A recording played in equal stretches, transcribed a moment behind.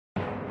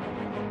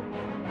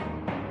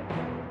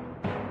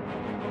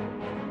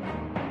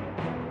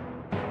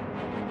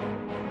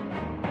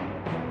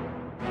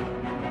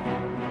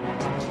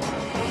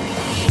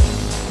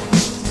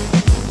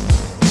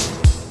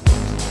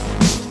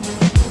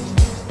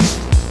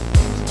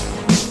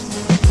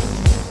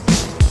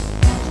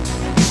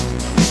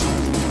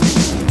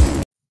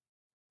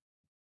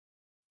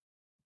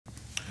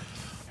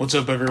What's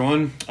up,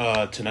 everyone?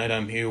 Tonight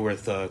I'm here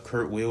with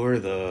Curt Wheeler,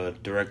 the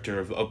director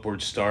of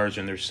Upward Stars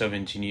and their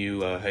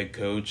 17U head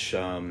coach.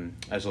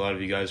 As a lot of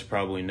you guys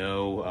probably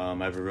know, I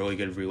have a really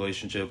good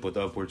relationship with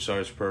the Upward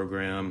Stars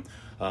program.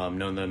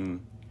 Known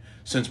them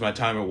since my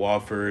time at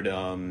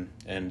Wofford,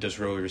 and just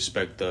really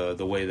respect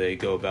the way they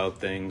go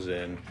about things.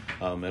 And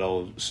it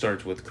all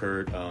starts with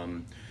Curt.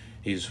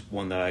 He's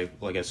one that I,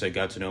 like I said,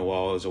 got to know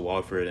while I was at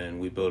Wofford, and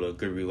we built a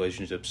good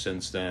relationship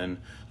since then.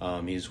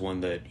 He's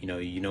one that,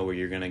 you know where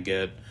you're going to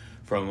get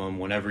from him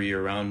whenever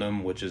you're around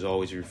him, which is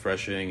always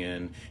refreshing.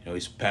 And,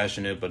 he's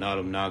passionate but not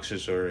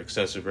obnoxious or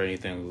excessive or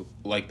anything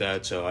like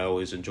that. So I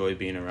always enjoy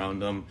being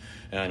around him,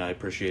 and I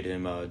appreciate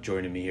him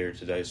joining me here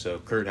today. So,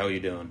 Curt, how you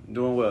doing?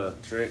 Doing well,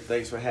 Trent.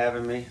 Thanks for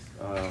having me.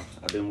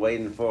 I've been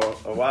waiting for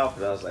a while for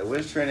that. I was like,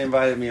 when's Trent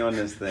invited me on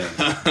this thing?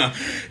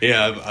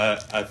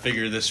 Yeah, I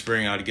figured this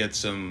spring I'd get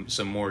some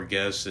more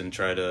guests and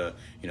try to,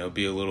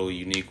 be a little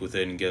unique with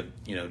it and get,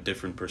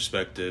 different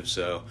perspectives.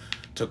 So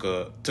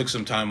took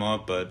some time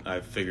off, but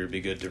I figured it'd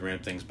be good to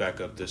ramp things back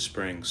up this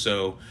spring.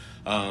 So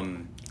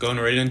going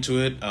right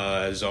into it,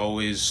 as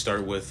always,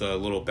 start with a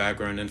little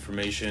background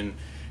information.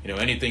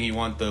 Anything you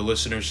want the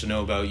listeners to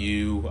know about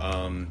you,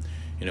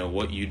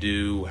 what you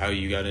do, how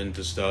you got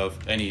into stuff,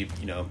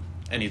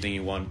 anything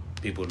you want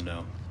people to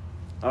know.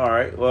 All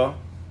right. Well,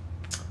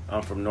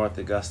 I'm from North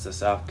Augusta,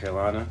 South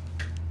Carolina.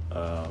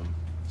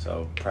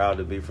 So proud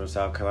to be from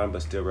South Carolina,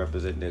 but still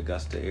represent the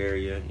Augusta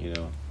area.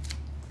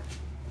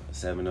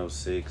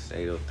 706,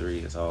 803,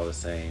 it's all the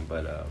same.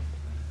 But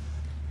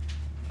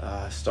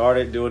I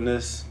started doing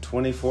this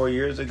 24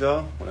 years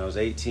ago when I was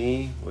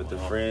 18 with a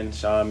friend,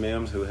 Sean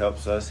Mims, who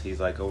helps us. He's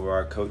like over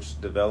our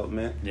coach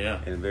development. Yeah.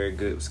 And a very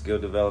good skill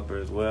developer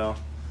as well.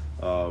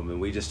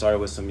 And we just started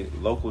with some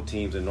local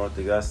teams in North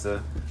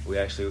Augusta. We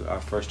actually,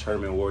 our first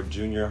tournament wore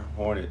Junior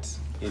Hornets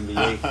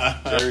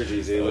NBA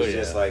jerseys. It was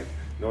just like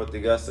North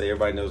Augusta.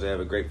 Everybody knows they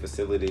have a great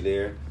facility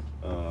there.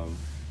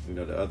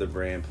 The other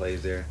brand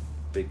plays there.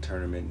 Big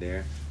tournament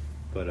there.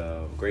 But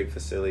great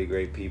facility,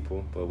 great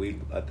people. But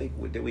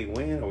did we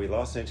win or we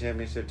lost in the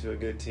championship to a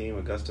good team,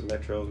 Augusta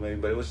Metros maybe?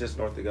 But it was just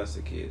North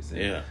Augusta kids.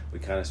 And we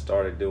kind of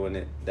started doing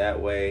it that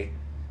way.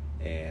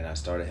 And I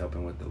started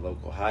helping with the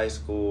local high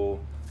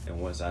school. And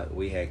once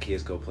we had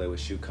kids go play with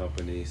shoe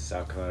companies,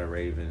 South Carolina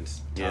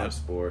Ravens, Top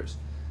Sports.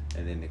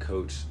 And then the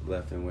coach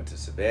left and went to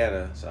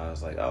Savannah. So I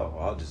was like,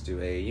 I'll just do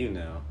AAU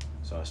now.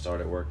 So I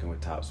started working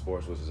with Top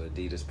Sports, which was an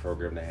Adidas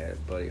program that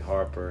had Buddy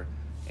Harper,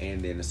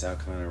 and then the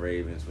South Carolina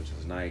Ravens, which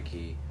was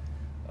Nike,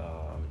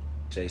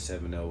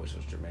 J70, which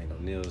was Jermaine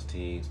O'Neal's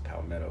teams,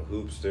 Palmetto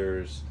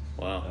Hoopsters.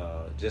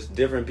 Wow. Just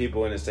different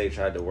people in the state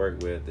tried to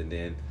work with, and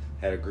then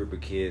had a group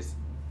of kids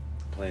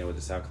playing with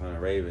the South Carolina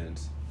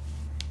Ravens.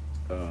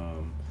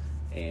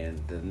 And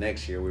the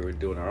next year we were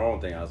doing our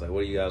own thing. I was like,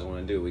 what do you guys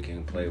want to do? We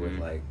can play with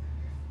like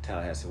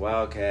Tallahassee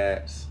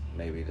Wildcats,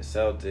 maybe the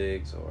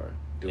Celtics, or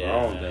do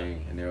our own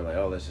thing. And they were like,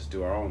 let's just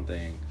do our own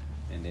thing.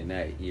 And then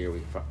that year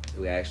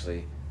we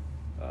actually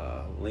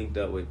linked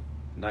up with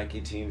Nike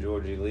Team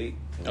Georgia Elite.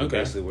 And we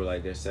basically were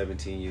like their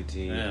 17U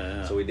team.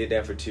 Yeah. So we did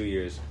that for 2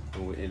 years.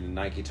 In the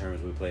Nike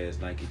terms, we play as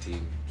Nike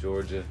Team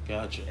Georgia.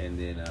 Gotcha. And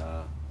then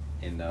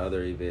in the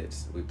other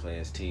events, we play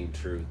as Team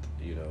Truth,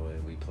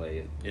 and we play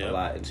it a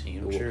lot.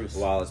 Team Truth.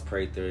 While it's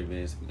Prather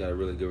events, we got a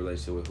really good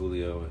relationship with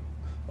Julio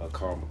and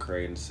Carl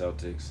McRae and the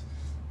Celtics.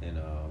 And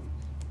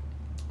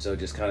so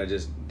just kind of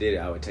just did it.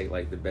 I would take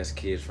like the best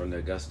kids from the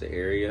Augusta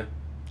area.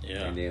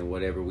 Yeah. And then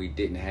whatever we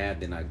didn't have,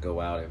 then I'd go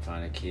out and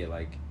find a kid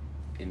like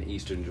in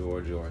eastern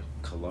Georgia or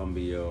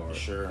Columbia or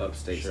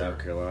upstate South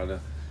Carolina.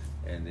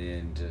 And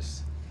then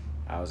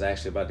I was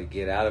actually about to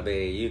get out of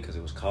AAU because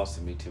it was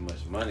costing me too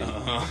much money.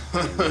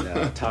 And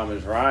then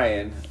Thomas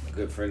Ryan, a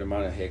good friend of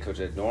mine, a head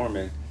coach at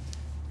Norman,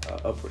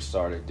 Upward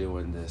started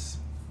doing this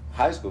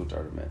high school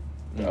tournament,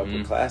 the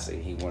Upward Classic.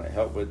 He wanted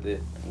help with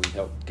it. And we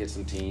helped get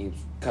some teams,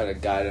 kind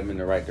of guide them in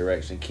the right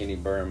direction. Kenny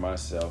Burr and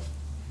myself.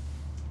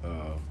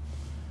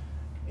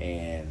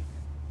 And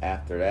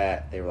after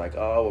that, they were like,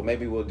 well,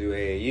 maybe we'll do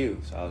AAU.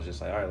 So I was just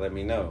like, all right, let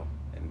me know.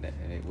 And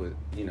it would,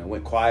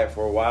 went quiet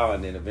for a while,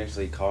 and then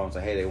eventually called and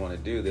said, hey, they want to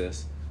do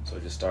this. So I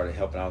just started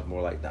helping. I was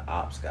more like the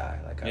ops guy.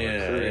 Like I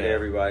recruited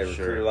everybody,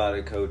 recruited a lot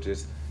of the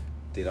coaches,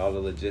 did all the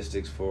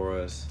logistics for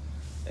us.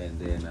 And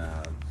then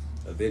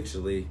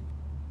eventually,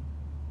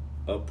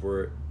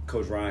 Upward,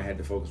 Coach Ryan had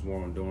to focus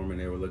more on Dorman.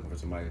 They were looking for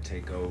somebody to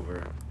take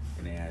over.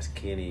 And they asked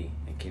Kenny,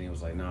 and Kenny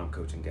was like, no, I'm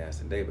coaching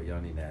Gaston Day, but y'all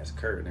need to ask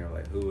Curt. And they were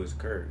like, who is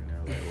Curt? And they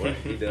were like, what?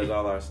 He does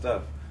all our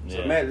stuff.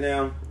 So I met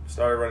them,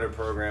 started running the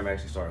program,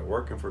 actually started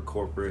working for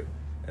corporate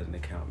as an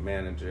account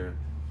manager.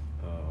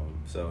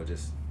 So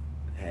just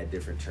had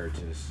different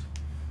churches,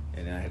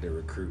 and then I had to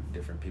recruit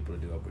different people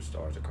to do Upward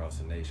Stars across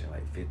the nation,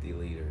 like 50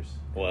 leaders.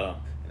 Wow.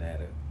 And I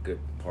had a good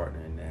partner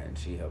in that, and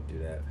she helped do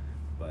that.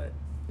 But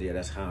yeah,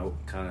 that's kind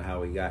of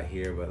how we got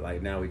here. But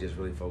like now we just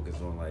really focus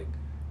on like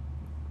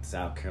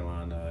South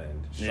Carolina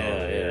and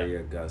Charlotte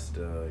area,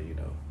 Augusta,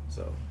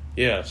 so.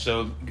 Yeah,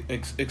 so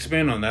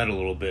expand on that a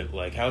little bit.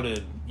 Like, how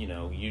did,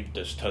 you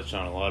just touched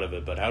on a lot of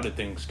it, but how did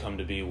things come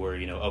to be where,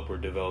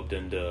 Upward developed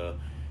into,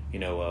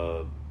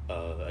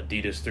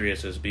 Adidas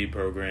 3SSB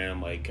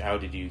program. Like, how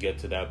did you get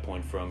to that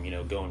point from,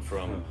 going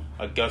from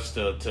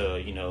Augusta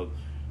to,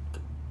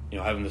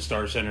 having the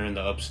Star Center in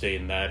the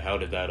upstate and that? How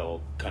did that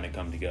all kind of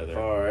come together?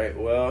 All right.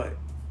 Well,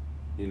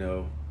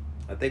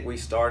 I think we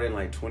started in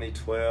like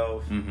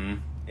 2012. Mm-hmm.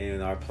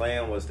 And our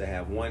plan was to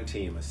have one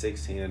team, a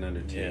 16 and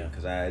under team,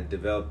 because I had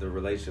developed a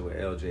relationship with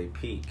LJ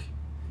Peak.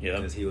 Yeah.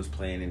 Because he was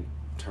playing in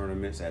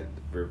tournaments at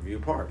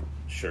Riverview Park.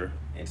 Sure.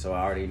 And so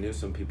I already knew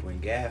some people in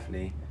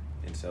Gaffney.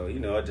 And so,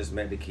 I just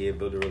met the kid,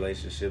 built a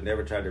relationship,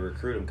 never tried to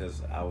recruit him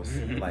because I was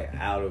like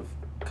out of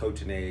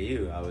coaching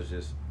AAU. I was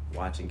just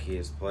watching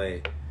kids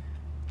play,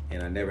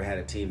 and I never had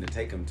a team to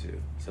take them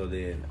to. So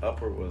then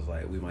Upward was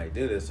like, we might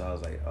do this. So I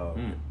was like,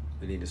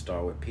 we need to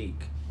start with Peak.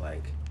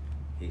 Like,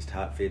 he's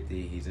top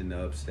 50. He's in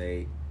the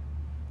upstate.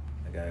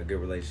 I got a good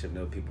relationship,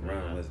 know people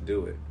around. Let's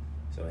do it.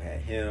 So I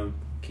had him,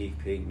 Keith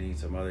Pinkney,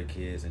 some other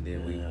kids, and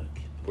then we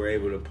were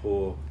able to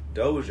pull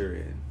Dozier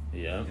in.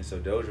 Yeah. And so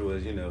Dozier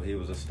was, he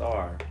was a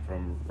star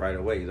from right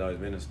away. He's always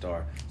been a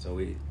star. So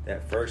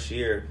that first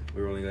year,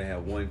 we were only going to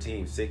have one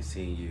team,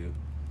 16U.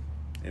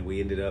 And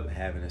we ended up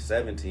having a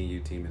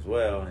 17U team as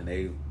well. And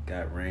they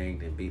got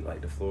ranked and beat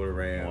like the Florida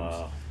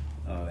Rams.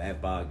 Wow.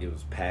 At Bog, it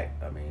was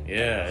packed.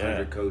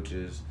 100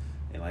 coaches.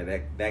 And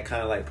like that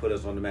kind of like put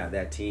us on the map.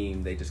 That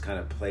team, they just kind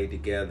of played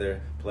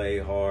together,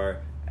 played hard.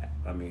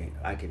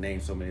 I can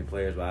name so many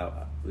players,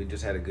 but we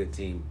just had a good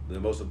team. The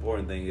most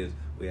important thing is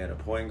we had a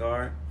point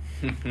guard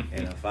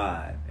and a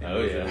 5. And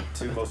those are the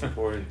two most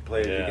important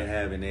players you can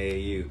have in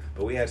AAU.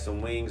 But we had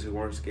some wings who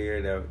weren't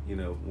scared that,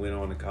 went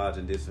on to college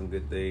and did some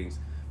good things.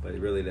 But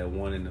really that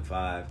 1 and the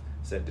 5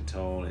 set the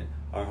tone. And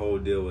our whole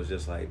deal was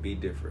just like, be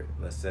different.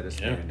 Let's set a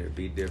standard.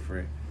 Be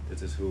different.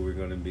 This is who we're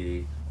going to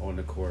be on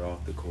the court,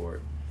 off the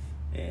court.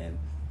 And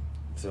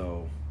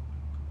so,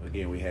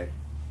 again, we had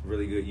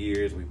really good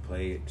years. We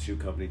played shoe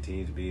company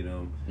teams, beat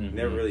them. Mm-hmm.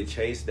 Never really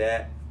chased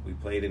that. We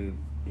played in,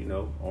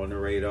 on the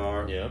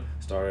radar. Yeah.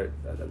 Started,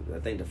 I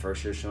think the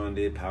first year Sean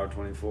did, Power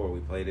 24.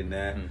 We played in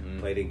that. Mm-hmm.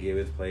 Played in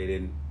Gibbons, played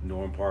in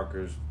Norm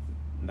Parker's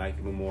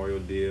Nike Memorial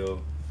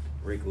deal,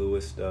 Rick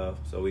Lewis stuff.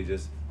 So we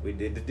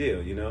did the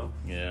deal,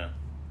 Yeah.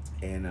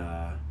 And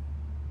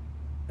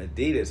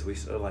Adidas, we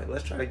sort of like,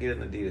 let's try to get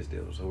an Adidas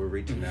deal. So we're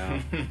reaching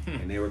out,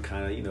 and they were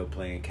kind of,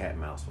 playing cat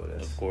and mouse with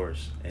us. Of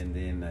course. And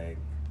then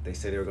they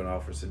said they were going to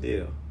offer us a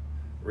deal.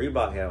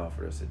 Reebok had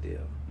offered us a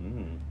deal.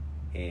 Mm.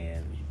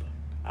 And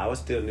I was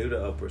still new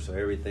to Upward, so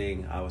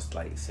everything I was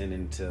like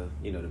sending to,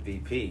 the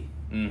VP.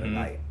 Mm-hmm. But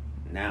like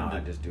now I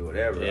just do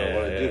whatever I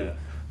want to do.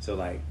 So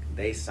like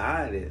they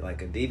signed it, like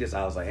Adidas,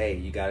 I was like, hey,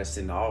 you got to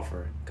send the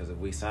offer because if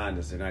we sign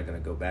this, they're not going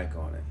to go back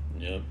on it.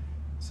 Yep.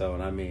 So,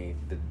 and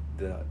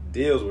the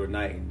deals were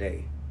night and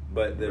day.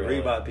 But the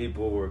Reebok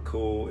people were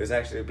cool. It's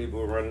actually the people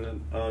who are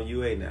running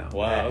UA now.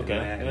 Wow, Matt, okay.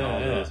 Matt and all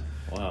those.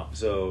 Wow.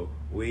 So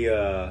we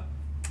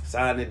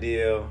signed the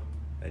deal.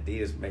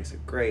 Adidas makes a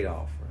great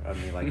offer.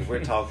 Like if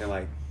we're talking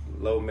like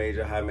low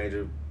major, high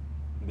major,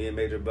 mid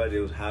major budget,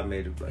 it was high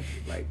major budget.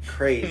 Like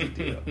crazy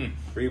deal.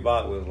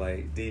 Reebok was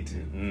like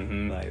D2.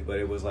 Mm-hmm. But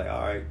it was like,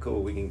 all right,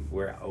 cool, we can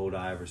wear old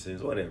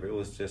Iversons, whatever. It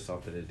was just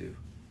something to do.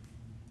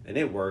 And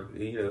it worked,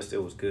 it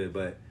still was good,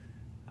 but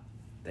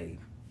they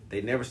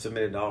never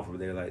submitted the offer.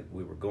 They were like,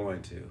 we were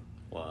going to.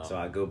 Wow. So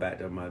I go back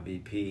to my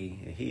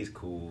VP, and he's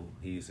cool.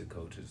 He used to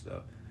coach and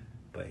stuff.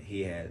 But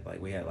we had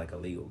a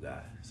legal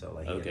guy. So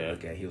like he had to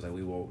look at, he was like,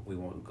 we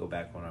won't go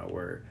back on our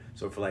word.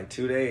 So for like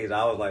 2 days,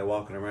 I was like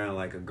walking around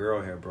like a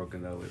girl had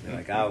broken up with me.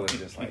 Like I was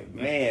just like,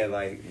 man,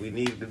 like we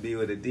needed to be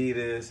with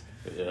Adidas,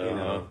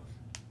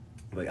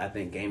 But I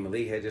think Game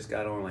Elite had just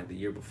got on like the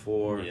year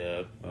before.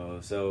 Yeah.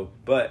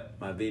 But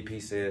my VP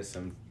said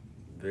some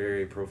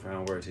very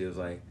profound words. He was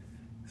like,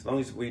 as long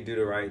as we do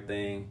the right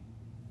thing,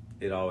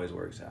 it always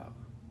works out.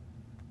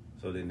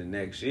 So then the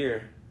next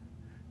year,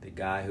 the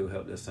guy who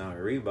helped us sign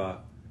with Reebok,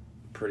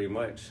 pretty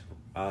much,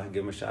 I'll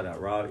give him a shout out,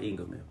 Rob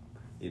Engelman,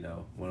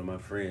 one of my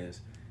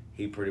friends.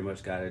 He pretty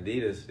much got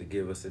Adidas to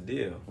give us a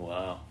deal.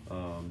 Wow.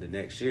 The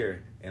next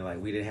year. And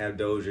like we didn't have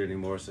Dozier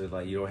anymore, so it's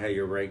like you don't have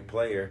your ranked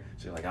player.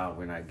 So you're like, oh,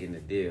 we're not getting a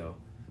deal.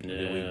 Yeah.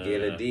 Then we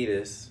get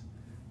Adidas,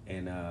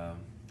 and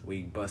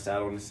we bust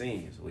out on the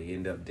scenes. We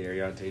end up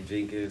Dariante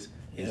Jenkins,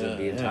 ends up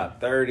being top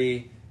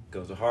 30,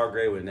 goes to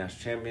Hargrave with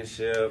National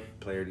Championship,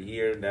 Player of the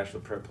Year,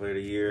 National Prep Player of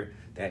the Year.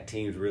 That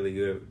team's really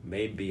good.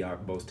 Maybe our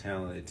most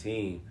talented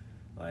team.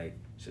 Like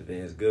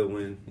Chavez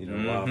Goodwin,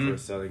 Wofford,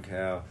 Southern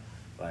Cal,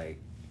 like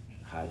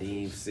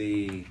Hadim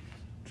C,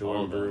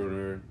 Jordan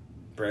Bruner,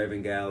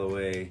 Brevin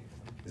Galloway,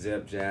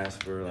 Zep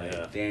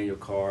Jasper, Daniel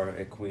Carr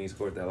at Queens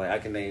Court. That I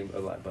can name a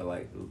lot, but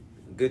like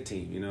good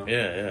team,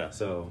 Yeah.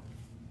 So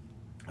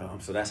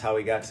that's how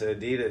we got to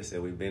Adidas,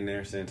 and we've been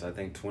there since I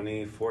think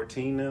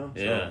 2014 now.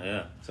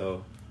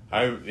 So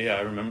I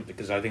remember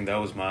because I think that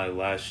was my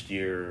last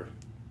year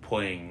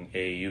playing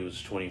AAU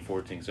was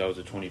 2014 because I was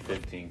a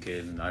 2015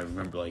 kid, and I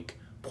remember like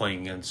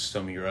playing against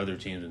some of your other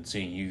teams and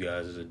seeing you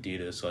guys as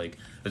Adidas. Like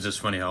it's just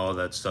funny how all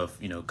that stuff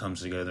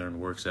comes together and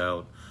works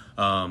out.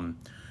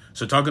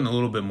 So talking a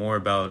little bit more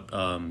about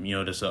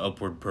just the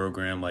Upward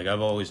program, like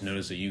I've always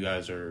noticed that you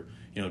guys are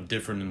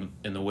different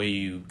in the way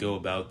you go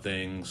about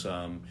things,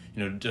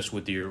 just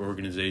with your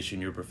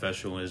organization, your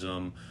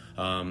professionalism.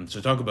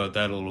 So talk about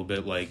that a little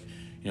bit, like,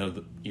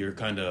 your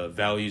kind of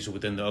values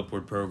within the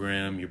Upward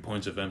program, your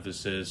points of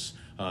emphasis,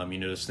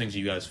 those things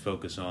you guys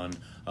focus on,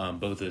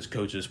 both as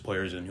coaches,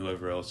 players, and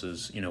whoever else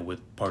is,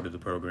 with part of the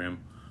program.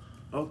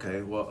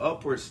 Okay, well,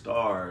 Upward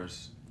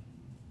Stars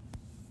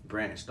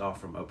branched off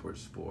from Upward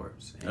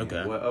Sports. And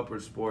okay. What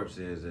Upward Sports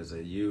is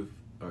a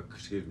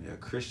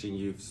Christian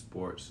youth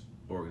sports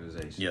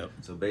organization. Yep.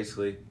 So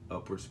basically,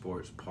 Upward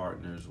Sports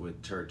partners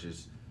with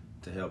churches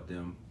to help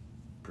them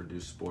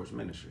produce sports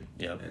ministry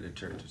at the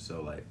churches.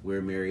 So, like, we're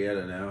in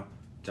Marietta now.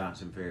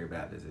 Johnson Ferry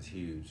Baptist is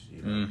huge.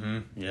 Mm-hmm.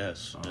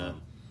 Yes.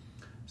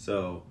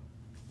 So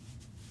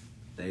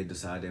they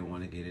decided they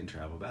want to get in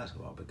travel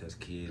basketball because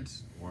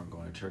kids weren't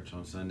going to church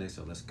on Sunday,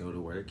 so let's go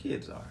to where the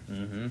kids are.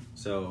 Mm-hmm.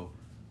 So,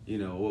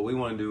 what we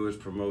want to do is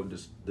promote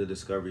the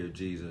discovery of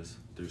Jesus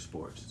through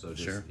sports. So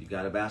just you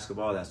got a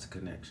basketball, that's the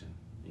connection.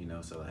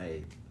 So,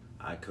 hey,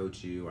 I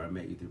coach you or I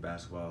met you through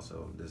basketball,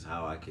 so this is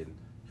how I can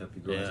help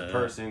you grow as a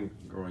person,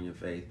 grow in your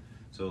faith.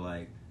 So,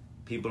 like,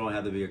 people don't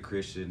have to be a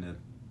Christian to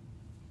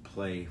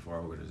play for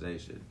our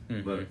organization,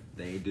 but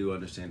they do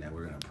understand that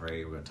we're going to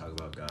pray, we're going to talk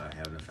about God,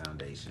 having a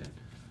foundation.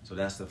 So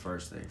that's the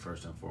first thing,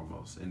 first and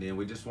foremost. And then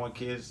we just want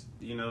kids,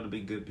 to be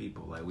good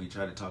people. Like, we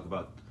try to talk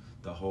about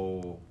the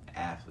whole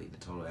athlete,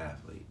 the total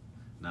athlete,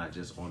 not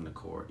just on the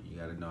court. You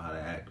got to know how to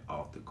act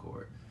off the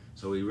court.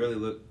 So we really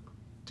look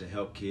to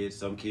help kids.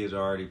 Some kids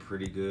are already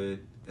pretty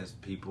good as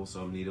people,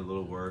 some need a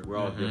little work. We're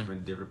all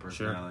different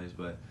personalities,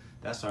 but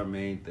that's our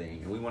main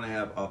thing. And we want to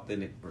have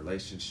authentic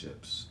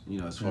relationships,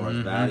 as far as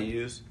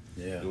values.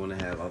 Yeah. We want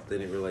to have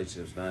authentic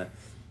relationships, not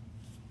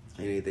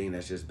anything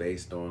that's just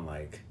based on,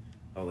 like,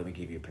 oh, let me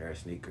give you a pair of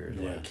sneakers.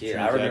 Yeah. Like, kid,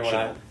 I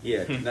remember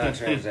when not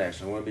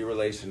transactional. I want to be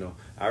relational.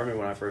 I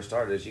remember when I first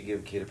started, you give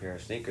a kid a pair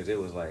of sneakers, it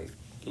was like,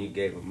 you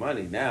gave them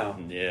money. Now,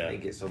 they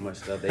get so much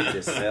stuff, they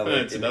just sell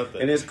it.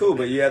 And it's cool,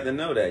 but you have to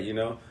know that,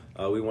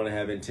 we want to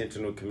have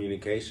intentional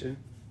communication.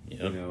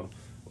 Yep.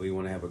 We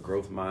want to have a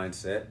growth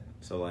mindset.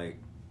 So, like,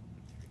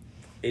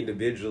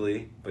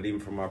 individually, but even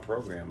from our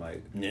program,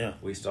 like,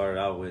 we started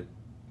out with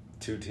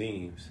 2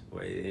 teams.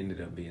 Well, it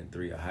ended up being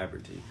 3, a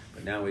hybrid team.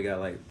 But now we got,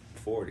 like,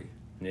 40.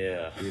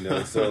 Yeah.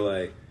 So,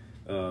 like,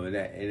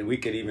 and we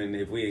could even,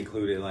 if we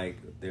included, like,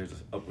 there's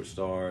Upward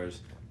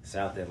Stars,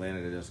 South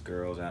Atlanta, there's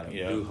girls out of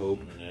New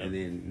Hope, and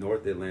then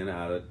North Atlanta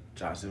out of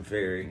Johnson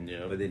Ferry.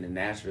 But then the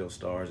Nashville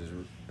Stars is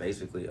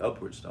basically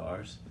Upward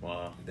Stars.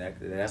 Wow.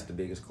 That's the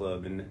biggest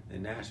club in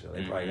Nashville.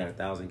 They probably got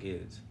 1,000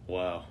 kids.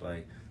 Wow.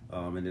 Like,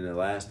 and then the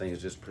last thing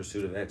is just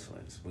pursuit of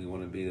excellence. We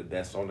want to be the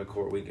best on the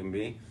court we can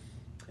be,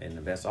 and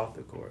the best off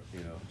the court.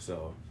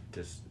 So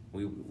just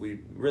we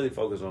really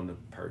focus on the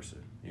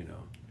person.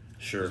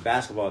 Sure.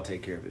 Basketball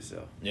take care of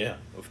itself. Yeah,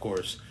 of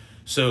course.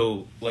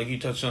 So, like you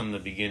touched on in the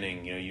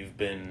beginning, you've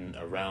been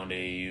around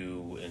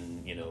AAU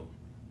and,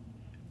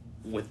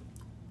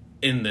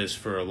 in this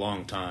for a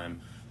long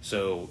time.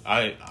 So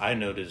I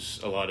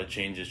notice a lot of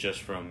changes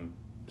just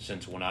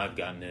since when I've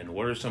gotten in.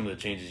 What are some of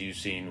the changes you've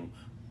seen,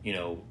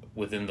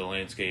 within the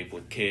landscape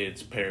with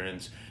kids,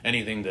 parents,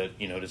 anything that,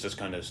 that's just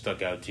kind of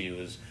stuck out to you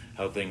as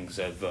how things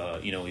have,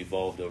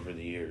 evolved over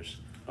the years?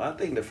 I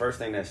think the first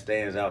thing that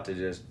stands out to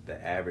just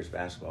the average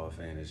basketball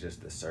fan is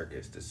just the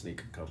circuits, the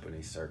sneaker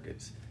company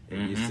circuits. It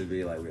used to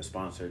be like we're a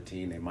sponsored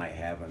team. They might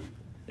have an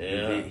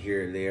event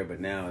here or there, but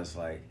now it's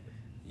like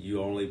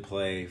you only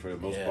play for the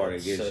most part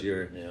against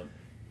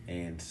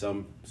and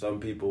some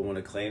people want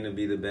to claim to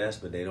be the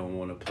best, but they don't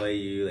want to play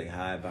you. They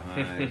hide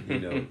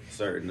behind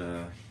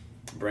certain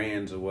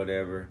brands or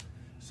whatever.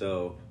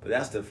 So, but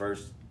that's the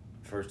first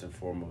and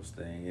foremost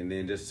thing, and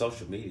then just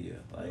social media,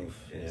 like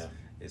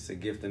it's a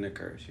gift and a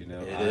curse, It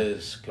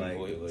is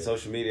completely. Like,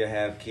 social media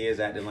have kids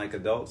acting like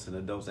adults and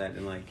adults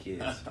acting like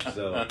kids.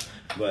 So,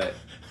 but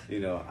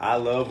I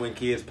love when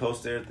kids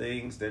post their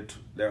things,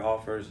 their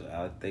offers.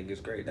 I think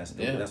it's great.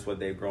 That's what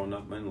they've grown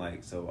up in.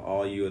 Like, so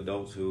all you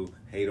adults who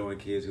hate on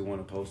kids who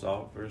want to post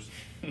offers,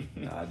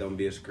 don't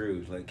be a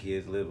Scrooge. Let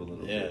kids live a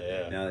little bit.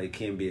 Yeah. Now they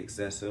can be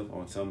excessive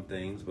on some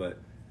things, but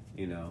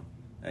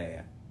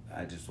hey,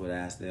 I just would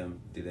ask them,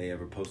 do they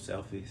ever post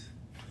selfies?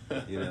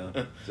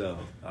 So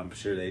I'm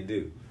sure they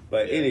do.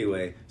 But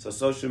anyway, so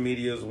social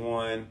media is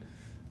one.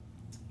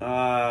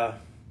 I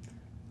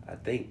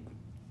think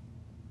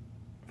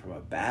from a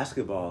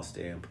basketball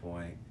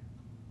standpoint,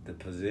 the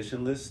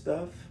positionless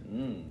stuff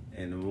and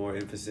the more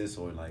emphasis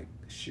on like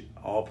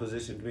all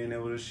positions being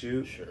able to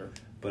shoot. Sure.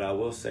 But I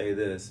will say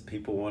this: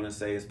 people want to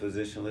say it's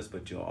positionless,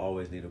 but you'll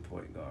always need a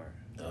point guard.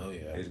 Oh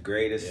yeah. As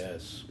great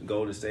as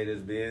Golden State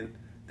has been,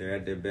 they're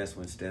at their best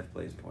when Steph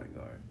plays point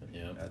guard.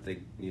 Yeah. I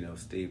think,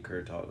 Steve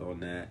Kerr talked on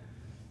that.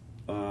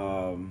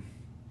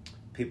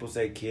 People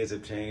say kids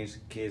have changed.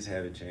 Kids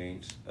haven't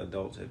changed.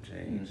 Adults have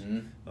changed.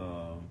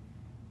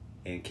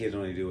 and kids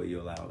only do what you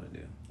allow them to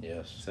do.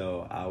 Yes.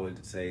 So I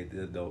would say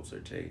the adults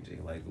are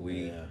changing. Like,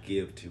 we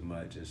give too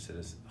much instead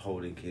of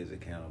holding kids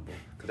accountable.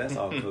 Because that's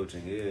all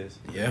coaching is.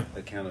 Yeah.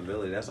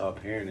 Accountability. That's all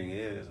parenting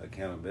is,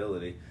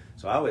 accountability.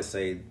 So I would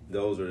say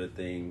those are the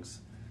things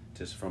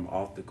just from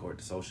off the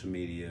court, social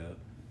media,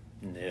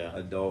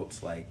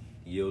 adults, like,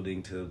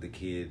 yielding to the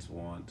kids'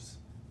 wants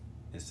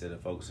instead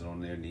of focusing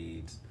on their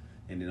needs.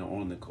 And then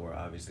on the court,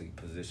 obviously,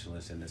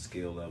 positionless and the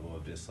skill level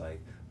of just, like,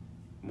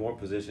 more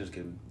positions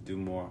can do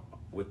more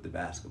with the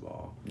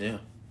basketball. Yeah.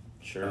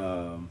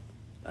 Sure.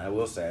 I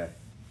will say,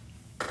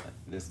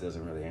 this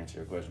doesn't really answer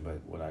your question, but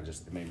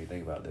it made me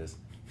think about this.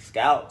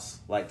 Scouts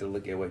like to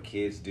look at what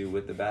kids do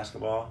with the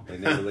basketball. They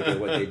never look at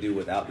what they do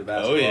without the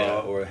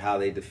basketball or how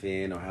they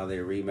defend or how they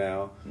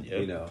rebound,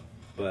 you know.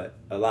 But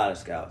a lot of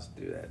scouts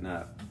do that,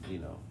 not, you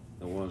know,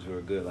 the ones who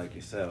are good like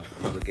yourself.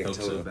 Look at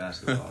total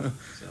basketball.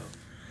 So.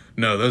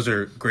 No, those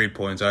are great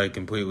points. I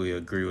completely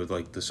agree with,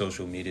 like, the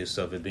social media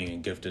stuff, it being a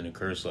gift and a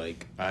curse.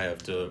 Like, I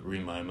have to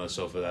remind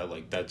myself of that.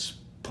 Like, that's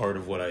part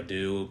of what I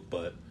do,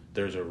 but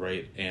there's a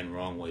right and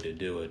wrong way to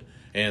do it.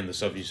 And the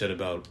stuff you said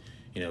about,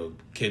 you know,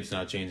 kids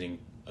not changing,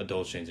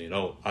 adults changing.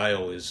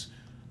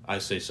 I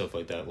say stuff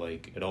like that.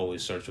 Like, it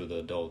always starts with the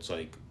adults.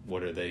 Like,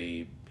 what are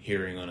they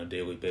hearing on a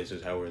daily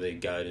basis? How are they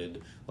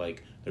guided?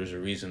 Like, there's a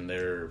reason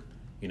they're,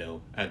 you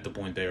know, at the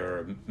point they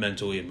are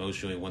mentally,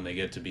 emotionally when they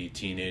get to be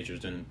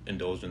teenagers and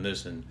indulge in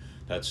this, and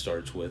that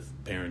starts with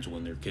parents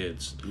when they're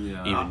kids,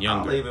 even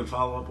younger. I'll even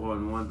follow up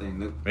on one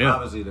thing.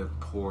 Obviously, the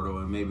portal,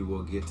 and maybe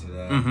we'll get to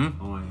that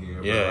on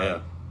here.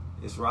 But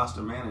it's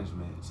roster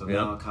management. So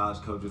now college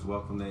coaches,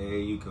 welcome to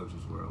AAU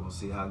coaches world. We'll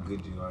see how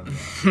good you are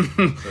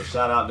now. So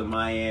shout out to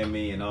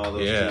Miami and all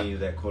those teams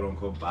that quote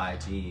unquote buy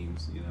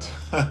teams. You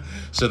know.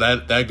 So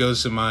that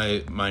goes to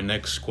my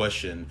next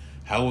question.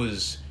 How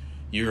is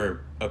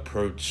your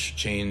approach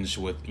changed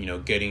with, you know,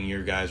 getting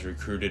your guys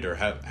recruited or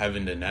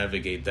having to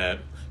navigate that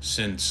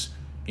since,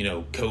 you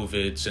know,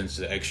 COVID, since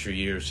the extra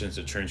year, since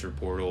the transfer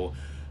portal?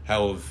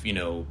 How have, you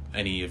know,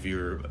 any of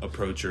your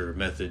approach or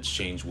methods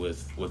changed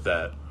with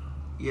that?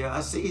 Yeah,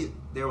 I see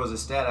there was a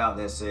stat out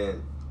that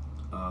said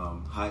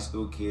high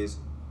school kids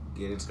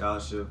getting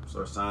scholarships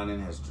or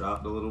signing has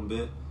dropped a little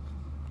bit,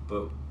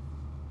 but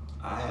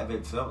I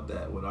haven't felt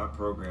that with our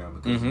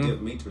program because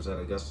Dip Meters at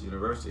Augusta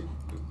University,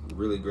 a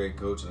really great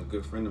coach and a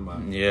good friend of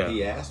mine,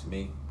 he asked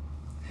me,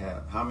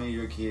 how many of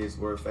your kids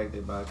were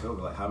affected by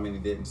COVID? Like, how many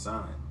didn't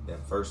sign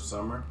that first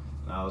summer?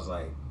 And I was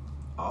like,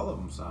 all of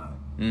them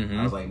signed.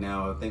 I was like,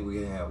 now I think we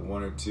could have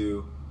one or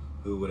two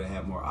who would have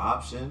had more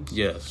options.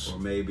 Yes. Or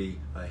maybe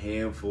a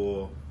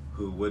handful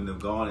who wouldn't have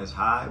gone as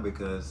high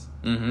because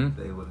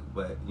they would.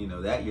 But, you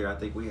know, that year I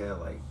think we had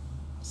like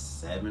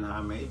 7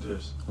 high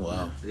majors.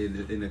 Wow.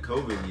 In the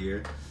COVID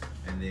year.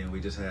 And then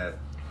we just had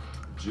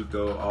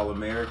JUCO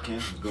All-American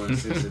who's going to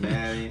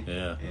Cincinnati.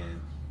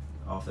 And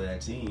off of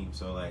that team.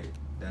 So, like,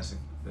 that's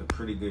a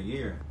pretty good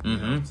year. You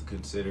know,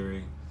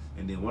 considering.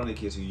 And then one of the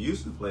kids who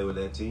used to play with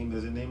that team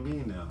is in the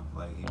NBA now.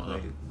 Like, he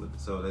played with.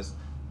 So that's.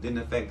 Didn't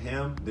affect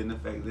him, didn't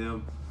affect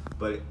them,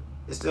 but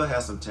it still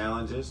has some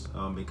challenges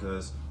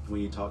because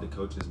when you talk to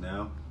coaches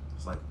now,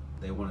 it's like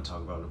they want to talk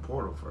about the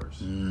portal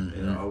first. You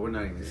know, we're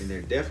not even, and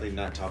they're definitely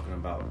not talking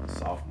about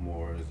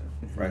sophomores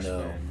and freshmen.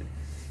 No.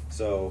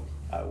 So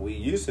we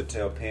used to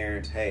tell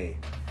parents, hey,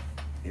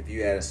 if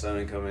you had a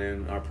son coming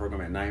in our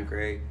program at 9th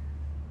grade,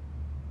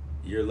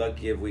 you're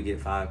lucky if we get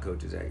 5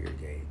 coaches at your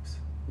games.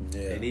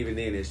 And even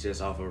then, it's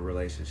just off of a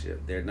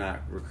relationship. They're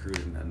not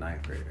recruiting a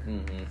 9th grader.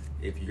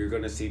 If you're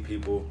going to see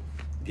people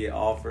get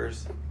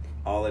offers,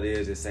 all it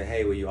is say,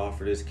 hey, will you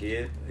offer this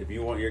kid? If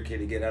you want your kid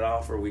to get that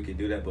offer, we can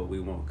do that, but we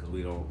won't because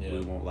we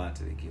won't lie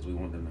to the kids. We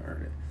want them to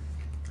earn it.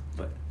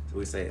 But so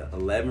we say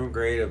 11th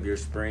grade of your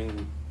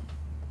spring,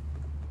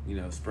 you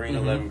know, spring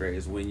 11th grade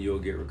is when you'll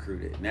get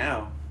recruited.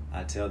 Now,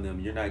 I tell them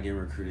you're not getting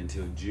recruited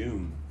until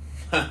June.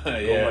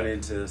 Going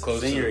into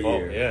senior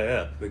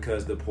year.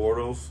 Because the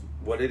portal's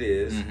what it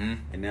is,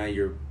 and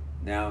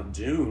now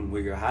June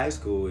with your high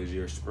school is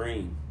your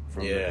spring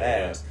from the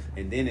past,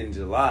 and then in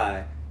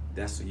July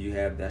that's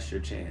your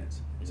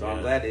chance. So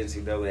I'm glad the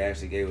NCAA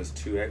actually gave us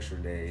 2 extra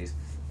days.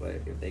 But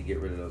if they get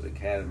rid of those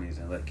academies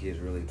and let kids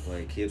really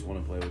play, kids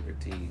want to play with their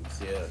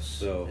teams.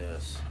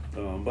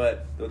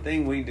 But the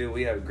thing we do,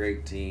 we have a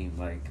great team.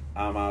 Like,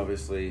 I'm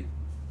obviously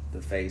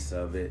the face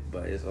of it,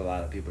 but it's a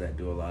lot of people that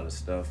do a lot of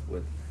stuff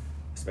with,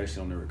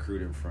 especially on the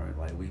recruiting front.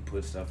 Like, we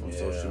put stuff on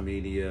social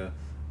media.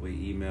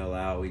 We email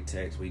out, we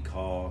text, we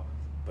call,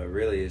 but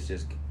really it's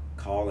just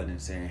calling and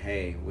saying,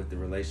 hey, with the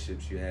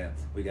relationships you have,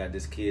 we got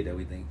this kid that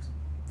we think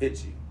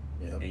fits you.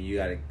 And you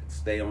got to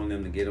stay on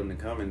them to get them to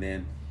come, and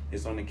then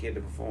it's on the kid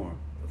to perform.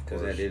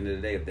 Because at the end of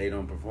the day, if they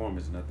don't perform,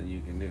 it's nothing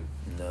you can do.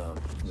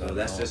 So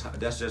that's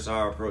just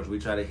our approach. We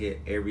try to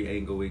hit every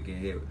angle we can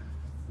hit,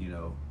 you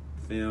know,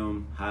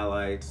 film,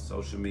 highlights,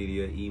 social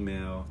media,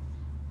 email,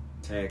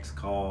 text,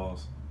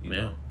 calls, you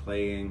know,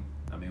 playing.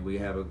 I mean, we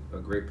have a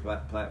great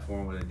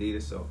platform with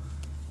Adidas, so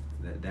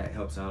that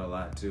helps out a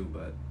lot too.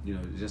 But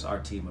just our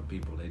team of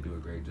people, they do a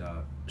great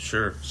job.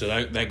 Sure. So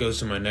that goes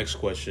to my next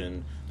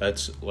question.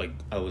 That's like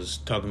I was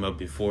talking about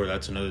before.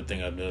 That's another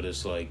thing I've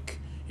noticed. Like,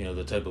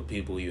 the type of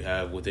people you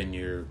have within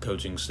your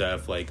coaching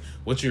staff. Like,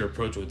 what's your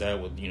approach with that?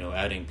 With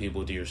adding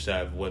people to your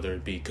staff, whether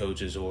it be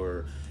coaches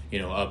or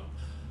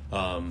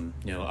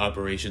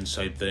operations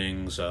type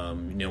things.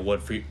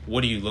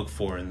 What do you look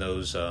for in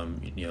those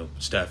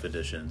staff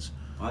additions?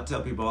 I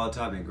tell people all the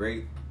time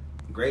the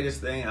greatest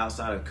thing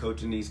outside of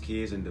coaching these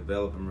kids and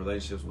developing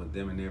relationships with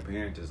them and their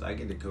parents is I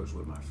get to coach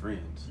with my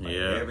friends. Like,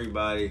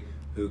 everybody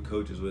who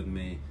coaches with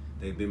me,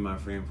 they've been my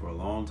friend for a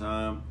long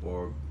time,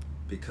 or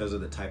because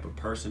of the type of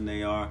person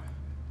they are,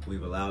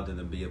 we've allowed them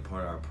to be a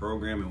part of our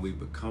program and we've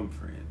become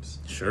friends.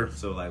 Sure.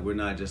 So like, we're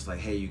not just like,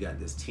 hey, you got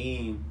this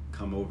team,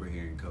 come over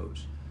here and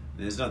coach.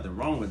 And there's nothing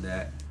wrong with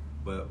that,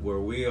 but where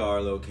we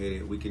are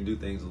located, we can do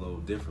things a little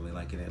differently.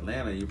 Like in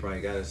Atlanta, you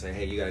probably got to say,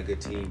 hey, you got a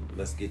good team,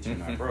 let's get you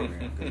in our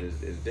program,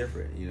 because it's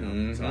different,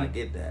 Mm-hmm. So I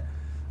get that.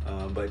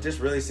 But just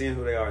really seeing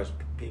who they are as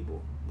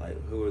people, like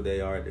who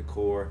they are at the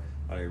core.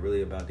 Are they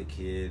really about the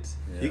kids?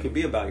 Yeah. You can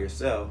be about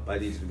yourself, but I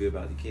need you to be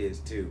about the kids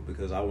too,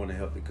 because I want to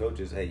help the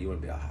coaches. Hey, you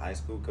want to be a high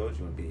school coach?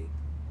 You want to be,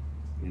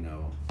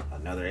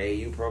 another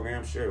AU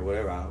program? Sure,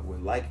 whatever. I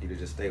would like you to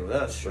just stay with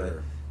us. Sure.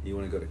 But you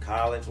want to go to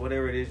college?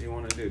 Whatever it is you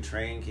want to do,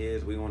 train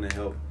kids. We want to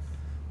help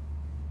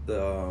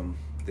the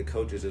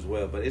coaches as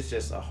well. But it's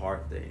just a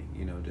hard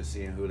thing, just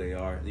seeing who they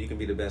are. You can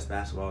be the best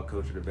basketball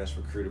coach or the best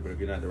recruiter, but if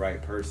you're not the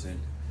right person,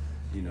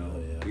 you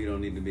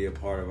don't need to be a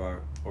part of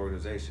our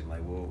organization. Like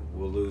we'll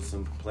lose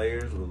some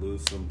players, we'll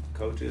lose some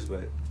coaches,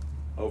 but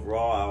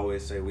overall, I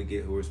always say we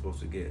get who we're supposed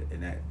to get,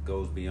 and that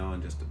goes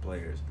beyond just the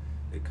players,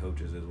 the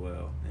coaches as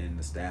well, and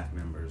the staff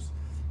members.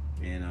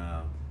 And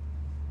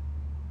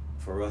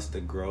for us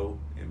to grow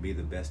and be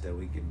the best that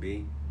we can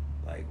be,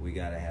 like we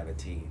gotta have a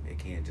team. It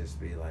can't just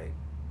be like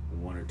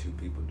one or two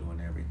people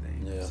doing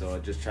everything. Yeah. So I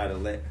just try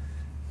to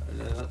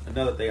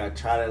another thing, I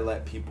try to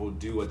let people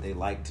do what they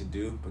like to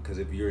do, because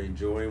if you're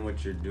enjoying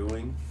what you're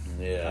doing,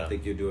 I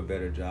think you'll do a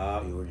better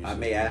job. I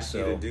may ask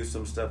you to do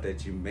some stuff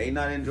that you may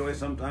not enjoy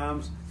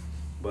sometimes,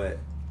 but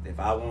if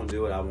I won't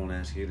do it, I won't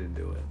ask you to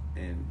do it.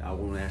 And I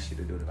won't ask you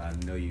to do it if I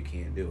know you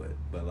can't do it.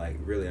 But like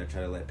really, I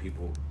try to let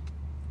people,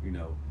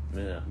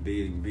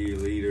 be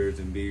leaders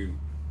and be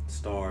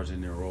stars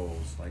in their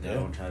roles. Like I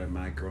don't try to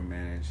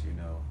micromanage,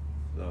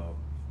 So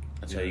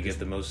that's how you get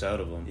the most out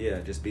of them. Yeah,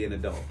 just be an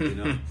adult,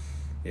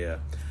 Yeah.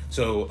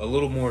 So a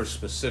little more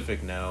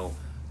specific now.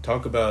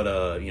 Talk about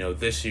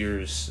this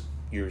your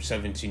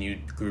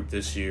 17U group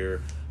this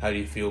year. How do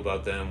you feel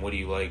about them? What do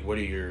you like? What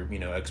are your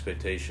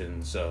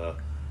expectations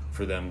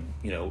for them?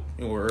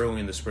 We're early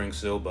in the spring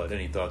still, but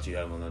any thoughts you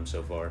have on them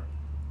so far?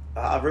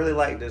 I really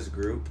like this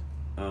group.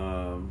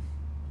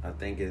 I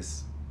think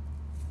it's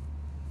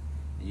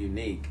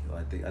unique.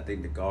 I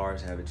think the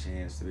guards have a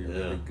chance to be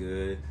really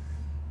good.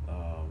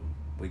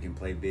 We can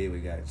play big. We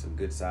got some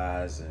good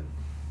size, and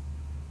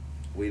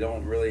we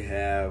don't really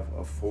have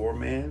a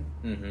 4-man.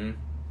 Mm-hmm.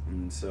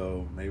 And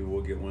so maybe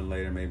we'll get one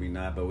later, maybe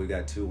not. But we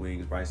got 2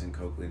 wings, Bryson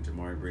Coakley and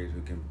Jamari Briggs,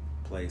 who can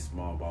play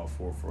small ball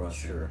 4 for us.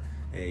 Sure.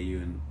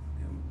 AAU, and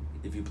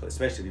if you play,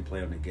 especially if you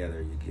play them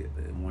together, you get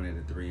one at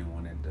the 3 and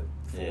one at the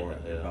 4,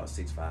 about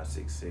 6'5",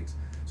 6'6".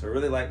 So I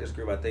really like this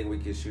group. I think we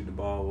can shoot the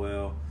ball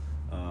well.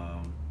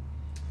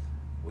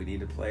 We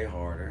need to play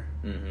harder.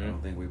 Mm-hmm. I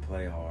don't think we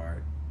play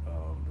hard.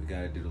 We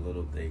got to do the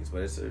little things,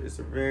 but it's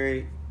a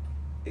very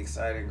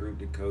exciting group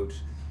to coach,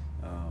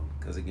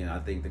 because again, I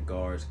think the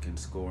guards can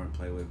score and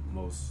play with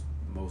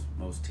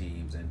most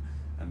teams. And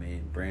I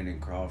mean,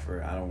 Brandon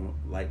Crawford, I don't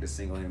like to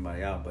single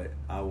anybody out, but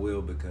I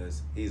will,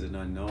 because he's an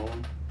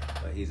unknown,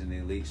 but he's an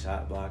elite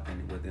shot blocker,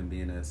 and with him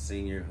being a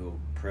senior who'll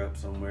prep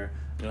somewhere,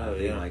 I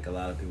think like a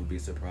lot of people be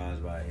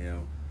surprised by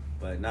him.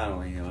 But not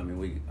only him, I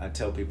mean, I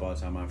tell people all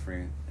the time, my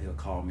friend, he'll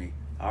call me,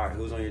 all right,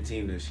 who's on your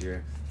team this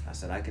year? I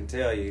said, I can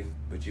tell you,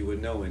 but you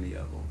wouldn't know any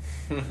of them.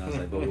 And I was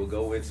like, but we'll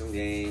go win some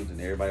games, and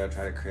everybody will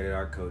try to credit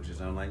our coaches.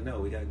 And I'm like, no,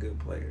 we got good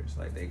players.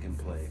 Like, they can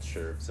play.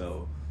 Sure.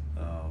 So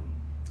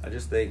I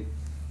just think,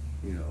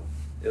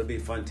 it'll be a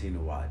fun team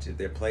to watch. If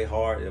they play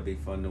hard, it'll be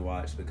fun to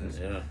watch, because,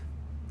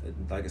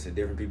 like I said,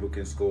 different people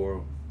can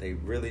score. They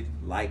really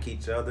like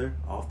each other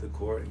off the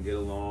court and get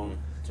along.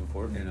 It's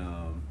important.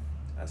 And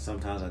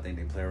sometimes I think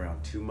they play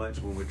around too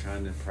much when we're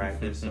trying to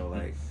practice. So,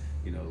 like,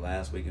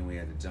 last weekend we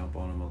had to jump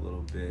on them a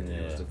little bit. Yeah.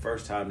 It was the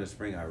first time this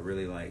spring I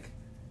really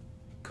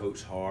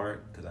coached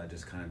hard, because I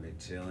just kind of been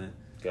chilling.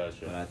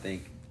 Gotcha. But I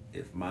think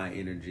if my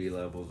energy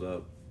level's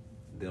up,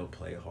 they'll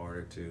play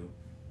harder too.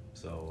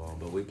 So,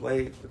 but we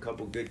played a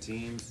couple good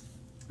teams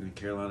in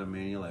Carolina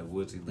Mania, like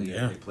Woodsy Lee.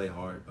 Yeah. They play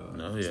hard.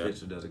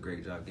 Spencer does a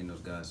great job getting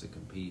those guys to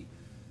compete.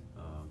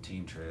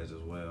 Team Trez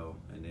as well.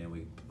 And then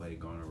we played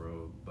Garner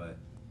Road. But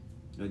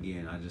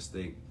again, I just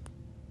think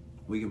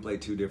we can play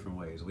 2 different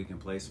ways. We can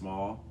play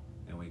small,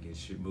 and we can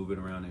move it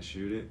around and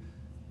shoot it,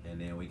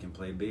 and then we can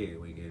play big.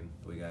 We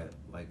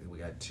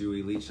got 2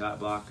 elite shot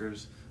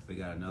blockers. We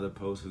got another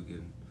post who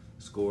can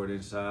score it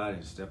inside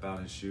and step out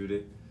and shoot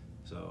it.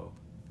 So,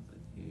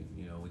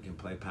 You know, we can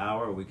play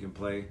power, or we can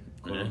play,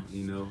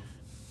 you know,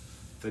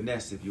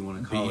 finesse, if you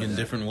want to call it in that.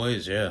 different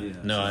ways. No,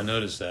 so. I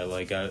noticed that.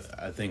 Like,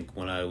 I think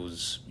when I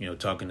was, you know,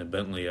 talking to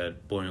Bentley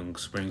at Boiling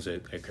Springs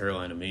at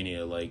Carolina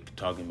Mania, like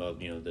talking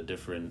about, you know, the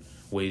different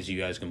ways you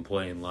guys can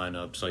play in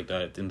lineups like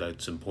that, I think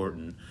that's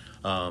important.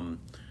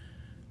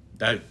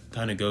 That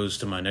kind of goes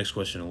to my next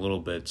question a little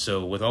bit.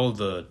 So with all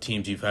the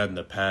teams you've had in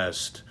the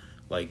past,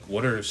 like,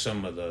 what are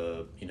some of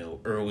the, you know,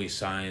 early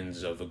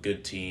signs of a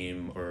good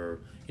team, or,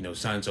 you know,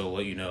 signs that will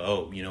let you know,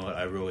 oh, you know what,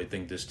 I really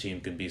think this team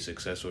can be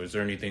successful? Is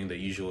there anything that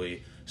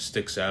usually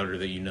sticks out or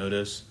that you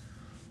notice?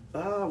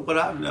 What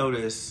I've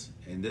noticed,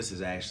 and this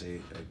is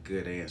actually a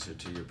good answer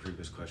to your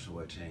previous question,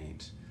 what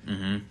changed?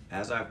 Mm-hmm.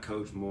 As I've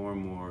coached more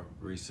and more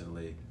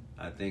recently,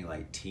 I think,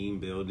 like, team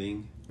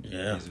building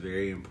is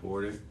very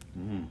important.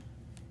 Mm-hmm.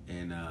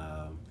 And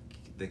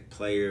the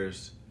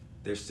players,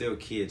 they're still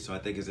kids, so I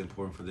think it's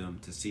important for them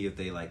to see if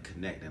they, like,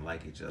 connect and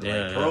like each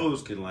other.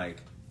 Pros can, like,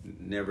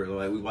 never,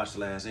 like, we watched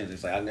The Last Dance.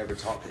 It's like, I never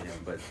talked to him,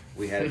 but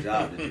we had a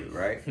job to do,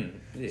 right?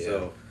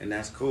 So, and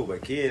that's cool.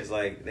 But kids,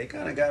 like, they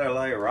kind of got to,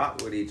 like,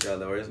 rock with each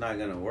other, or it's not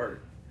going to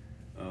work.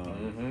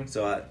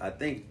 So I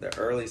think the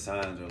early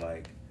signs are,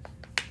 like,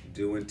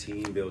 doing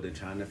team building,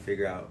 trying to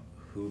figure out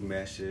who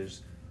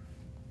meshes,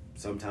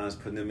 sometimes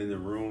putting them in the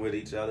room with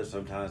each other,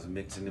 sometimes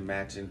mixing and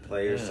matching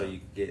players so you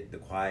get the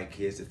quiet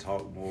kids to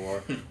talk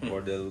more, or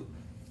the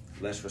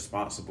less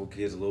responsible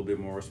kids a little bit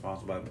more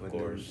responsible by putting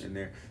them in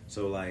there.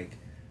 So, like,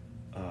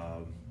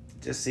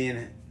 just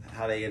seeing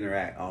how they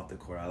interact off the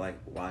court. I like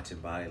watching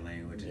body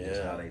language and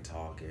just how they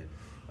talk. And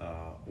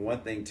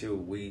one thing too,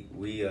 we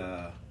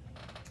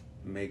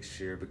make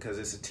sure, because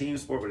it's a team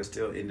sport, but it's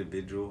still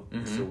individual.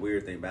 Mm-hmm. It's a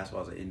weird thing.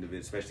 Basketball is an individual,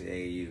 especially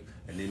AAU,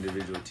 an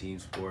individual team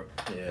sport.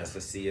 That's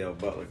the C.L.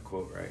 Butler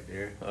quote right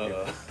there.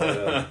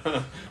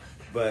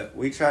 But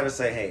we try to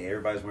say, hey,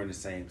 everybody's wearing the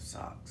same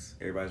socks.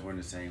 Everybody's wearing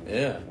the same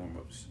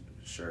warm-up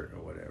shirt or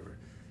whatever.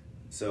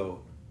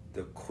 So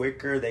the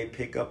quicker they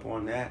pick up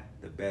on that,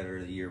 the better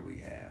the year we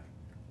have.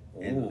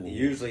 And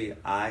usually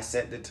I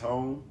set the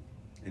tone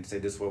and say,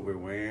 this is what we're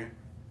wearing.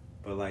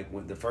 But, like,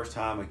 when the first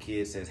time a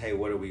kid says, hey,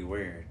 what are we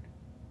wearing?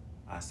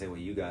 I say, well,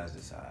 you guys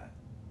decide.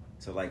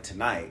 So, like,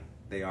 tonight,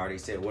 they already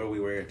said, what are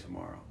we wearing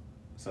tomorrow?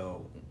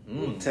 So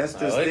we'll test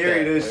this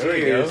theory this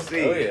year and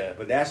see.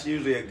 But that's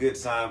usually a good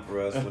sign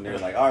for us when they're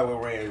like, all right, we're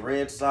wearing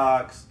red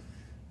socks.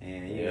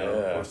 And, you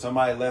know, or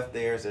somebody left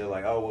theirs, they're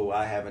like, oh, well,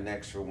 I have an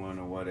extra one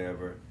or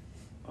whatever.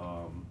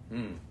 So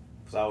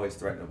I always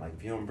threaten them, like,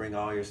 if you don't bring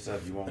all your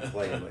stuff, you won't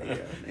play. But,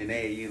 and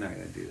you're not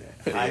going to do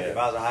that. If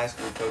I was a high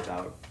school coach,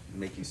 I would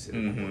make you sit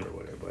in the court or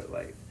whatever. But,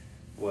 like,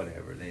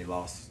 whatever. They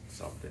lost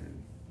something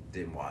and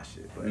didn't wash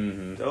it. But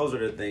those are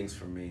the things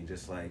for me,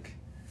 just, like,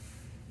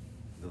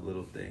 the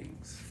little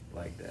things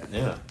like that.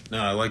 Yeah. No,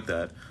 I like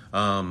that.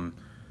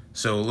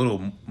 So a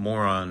little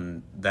more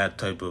on that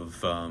type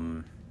of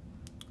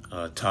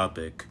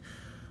topic.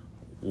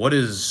 What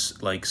is,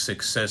 like,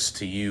 success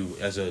to you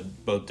as a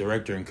both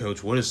director and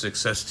coach? What is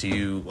success to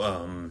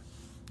you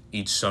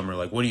each summer?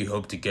 Like, what do you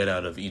hope to get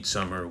out of each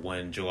summer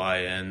when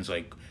July ends?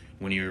 Like,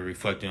 when you're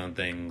reflecting on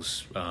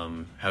things,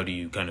 how do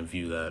you kind of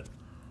view that?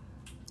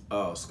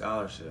 Oh,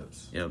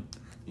 scholarships. Yep.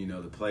 You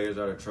know, the players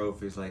are the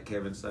trophies. Like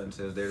Kevin Sutton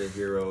says, they're the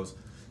heroes.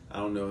 I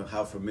don't know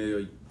how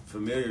familiar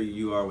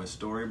you are with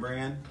Story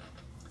Brand,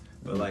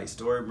 but, like,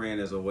 Story Brand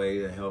is a way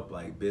to help,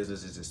 like,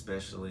 businesses,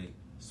 especially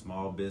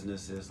small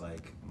businesses,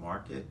 like,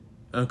 market.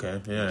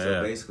 Okay,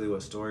 So basically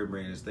what Story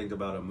Brand is, think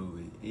about a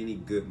movie, any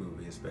good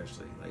movie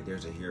especially. Like,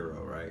 there's a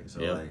hero, right?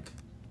 So, like,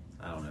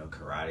 I don't know,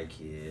 Karate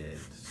Kid,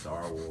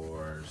 Star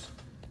Wars,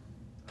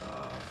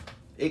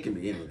 it can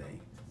be anything.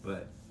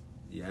 But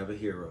you have a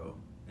hero,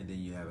 and then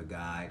you have a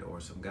guide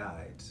or some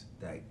guides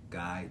that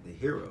guide the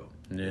hero.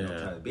 They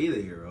don't try to be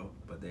the hero,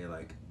 but they're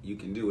like, you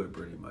can do it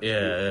pretty much.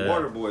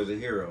 Waterboy is a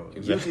hero.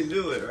 Exactly. You can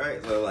do it,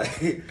 right? So,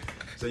 like,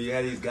 so you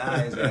have these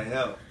guys that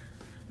help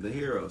the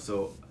hero.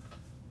 So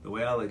the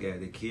way I look at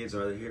it, the kids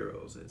are the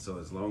heroes. And so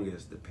as long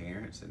as the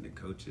parents and the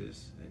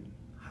coaches and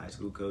high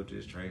school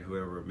coaches, train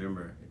whoever,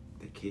 remember,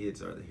 the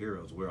kids are the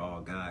heroes. We're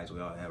all guys.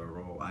 We all have a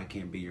role. I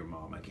can't be your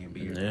mom. I can't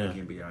be your I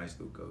can't be your high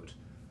school coach.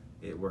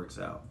 It works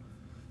out.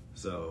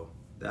 So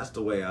that's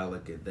the way I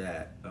look at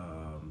that.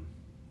 Trying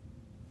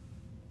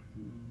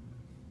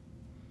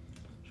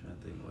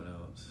to think what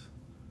else.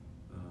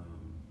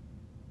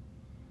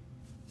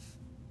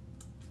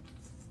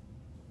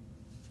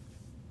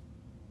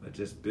 But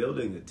just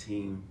building a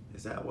team,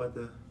 is that what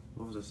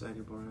was the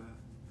second part of that?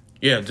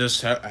 Yeah,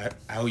 just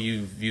how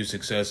you view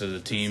success as a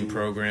team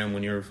program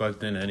when you're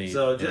reflecting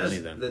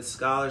anything. The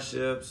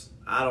scholarships,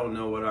 I don't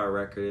know what our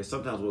record is.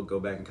 Sometimes we'll go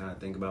back and kind of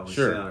think about it.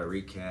 We'll send out a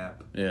recap.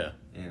 Yeah.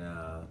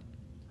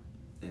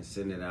 And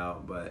send it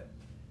out. But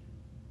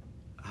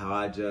how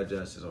I judge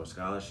us is on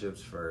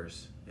scholarships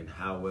first and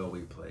how well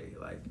we play.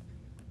 Like,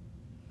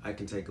 I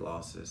can take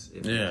losses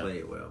if we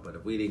played well. But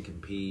if we didn't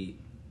compete,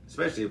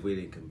 especially if we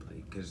didn't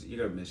complete, because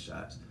you're gonna miss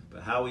shots.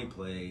 But how we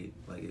played,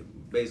 like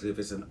basically, if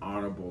it's an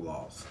honorable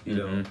loss, you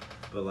know.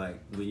 But like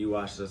when you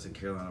watched us in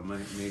Carolina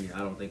Mania, I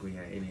don't think we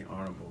had any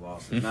honorable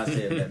losses. Not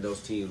saying that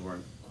those teams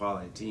weren't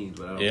quality teams,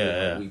 but I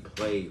don't think we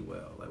played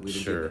well. Like we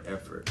didn't give the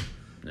effort.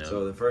 Yeah.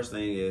 So the first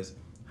thing is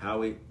how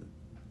we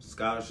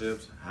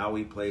scholarships, how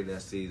we played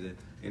that season,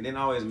 and then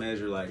always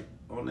measure like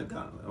on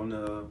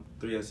the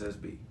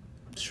 3SSB.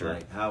 Sure.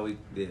 Like how we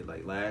did.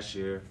 Like last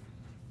year,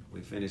 we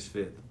finished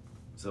 5th.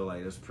 So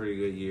like it was a pretty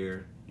good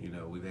year. You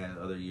know, we've had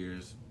other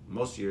years.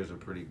 Most years are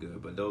pretty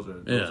good, but those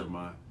are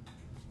my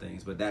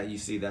things. But that, you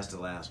see, that's the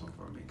last one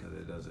for me because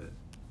it doesn't,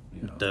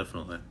 you know.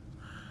 Definitely.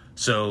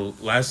 So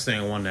last thing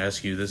I wanted to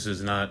ask you, this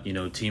is not, you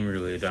know, team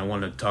related. I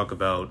want to talk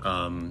about,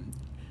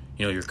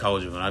 you know, your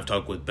college event. I've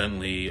talked with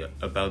Bentley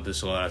about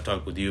this a lot. I've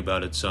talked with you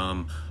about it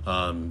some.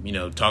 You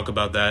know, talk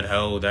about that,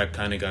 how that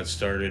kind of got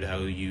started,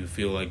 how you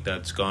feel like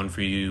that's gone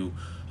for you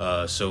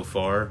so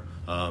far.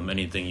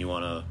 Anything you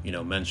want to, you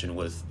know, mention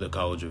with the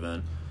college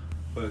event?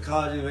 For the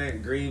college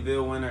event,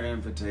 Greenville Winter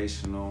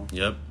Invitational.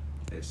 Yep.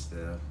 It's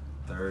the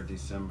 3rd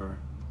December.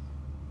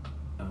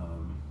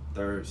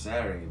 3rd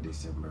Saturday in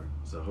December.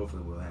 So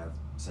hopefully we'll have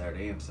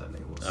Saturday and Sunday.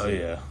 We'll see. Oh,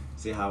 yeah.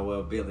 See how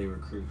well Bentley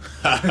recruits.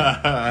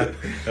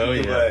 Oh,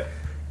 yeah. But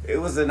it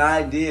was an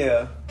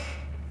idea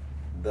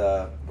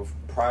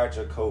prior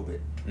to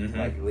COVID.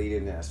 Like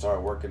leading in, I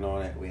started working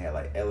on it. We had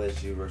like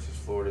LSU versus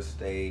Florida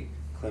State.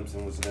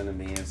 Clemson was going to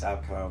be in.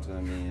 South Carolina was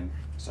going to be in.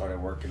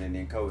 Started working, and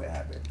then COVID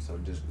happened. So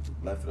just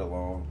left it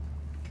alone.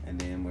 And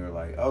then we were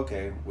like,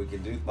 okay, we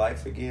can do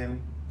life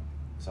again.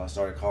 So I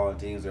started calling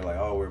teams. They're like,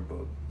 oh, we're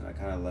booked. And I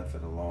kind of left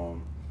it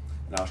alone.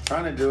 And I was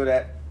trying to do it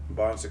at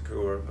Bon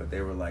Secours, but they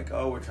were like,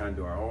 oh, we're trying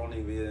to do our own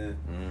event.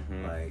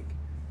 Like,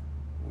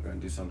 we're going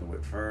to do something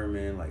with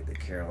Furman, like the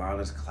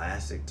Carolinas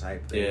Classic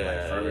type thing.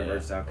 Like Furman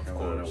versus South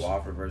Carolina,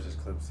 Wofford versus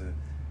Clemson.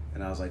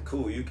 And I was like,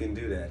 cool, you can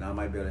do that. And I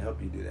might be able to help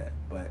you do that.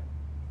 But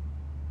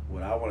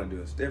what I want to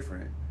do is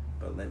different.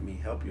 But let me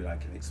help you. I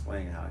can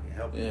explain how I can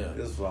help you.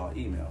 This was all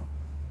email.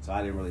 So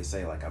I didn't really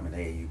say, like, I'm an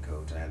AAU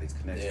coach and I had these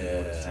connections.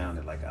 It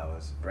sounded like I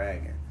was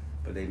bragging.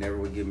 But they never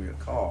would give me a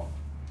call.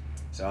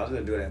 So I was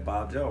going to do it at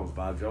Bob Jones.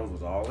 Bob Jones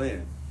was all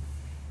in.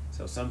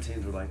 So some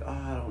teams were like, oh,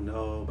 I don't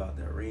know about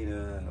the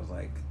arena. And I was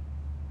like,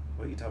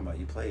 what are you talking about?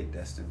 You play in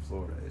Destin,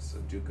 Florida. It's a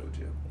JUCO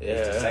gym.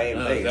 It's the same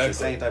thing. Exactly. It's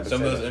the same type of Some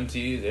setup. of those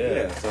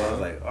MTs, So I was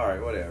like, all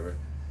right, whatever.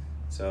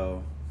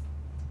 So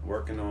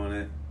working on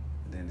it.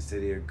 Then the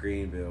city of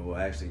Greenville,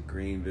 Visit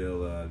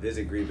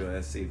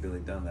Greenville SC, Billy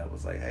Dunlap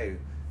was like, hey,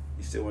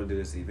 you still want to do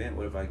this event?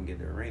 What if I can get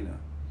the arena?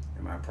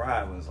 And my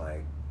pride was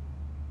like,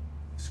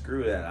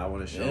 screw that. I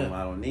want to show them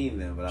I don't need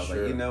them. But I was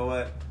like, you know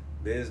what?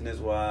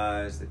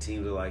 Business-wise, the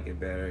teams will like it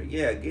better.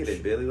 Yeah, get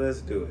it, Billy. Let's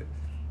do it.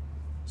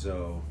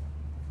 So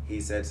he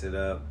sets it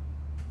up.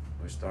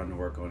 We're starting to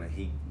work on it.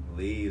 He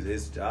leaves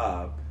his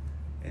job.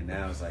 And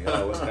now it's like,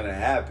 oh, what's going to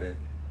happen?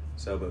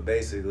 So, but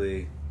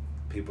basically,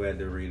 people at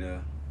the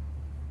arena,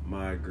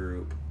 my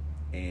group,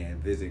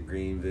 and Visit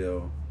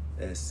Greenville,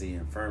 SC,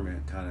 and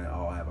Furman kind of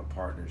all have a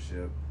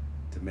partnership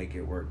to make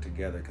it work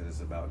together because it's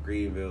about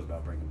Greenville, it's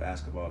about bringing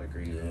basketball to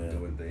Greenville,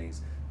 doing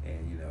things.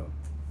 And, you know,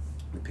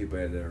 the people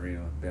at the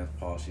arena, Beth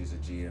Paul, she's a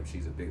GM,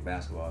 she's a big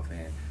basketball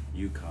fan,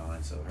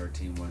 UConn, so her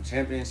team won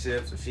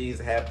championships, so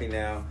she's happy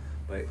now,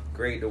 but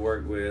great to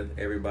work with.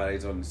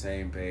 Everybody's on the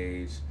same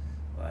page.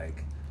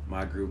 Like,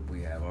 my group,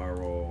 we have our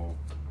role.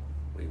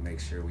 We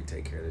make sure we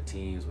take care of the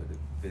teams with the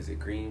Visit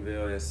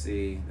Greenville SC,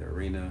 the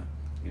arena.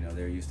 You know,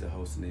 they're used to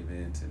hosting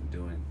events and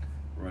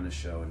run a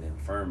show. And then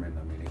Furman,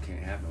 I mean, it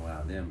can't happen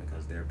without them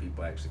because their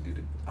people actually do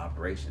the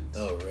operations.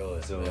 Oh,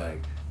 really? So,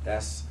 like,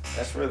 that's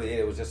really it.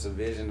 It was just a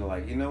vision to,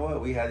 like, you know what?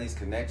 We have these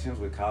connections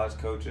with college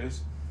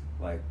coaches.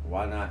 Like,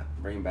 why not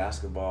bring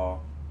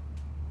basketball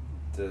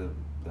to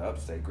the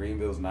upstate?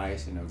 Greenville's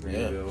nice, you know,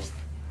 Greenville.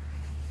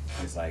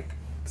 It's like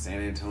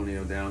San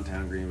Antonio,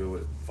 downtown Greenville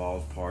with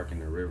Falls Park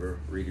and the river,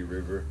 Reedy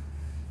River.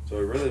 So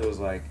it really was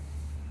like,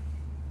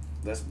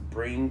 let's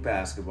bring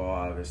basketball,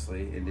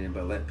 obviously, and then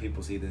but let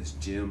people see this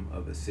gem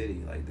of the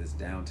city, like this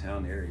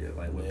downtown area.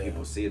 Like when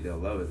people see it, they'll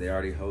love it. They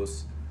already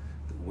host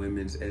the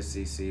women's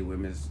SEC,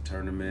 women's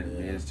tournament,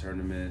 men's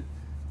tournament,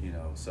 you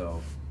know.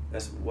 So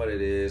that's what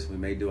it is. We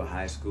may do a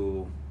high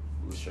school,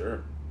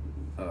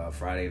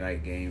 Friday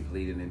night games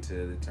leading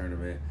into the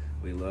tournament.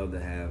 We love to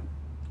have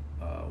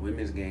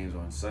women's games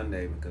on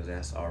Sunday because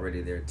that's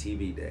already their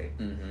TV day.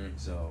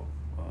 So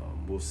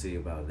we'll see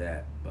about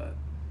that, but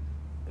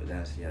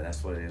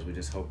that's what it is. We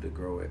just hope to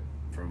grow it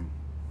from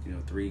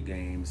 3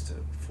 games to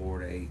 4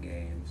 to 8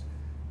 games,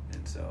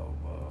 and so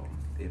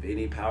if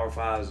any Power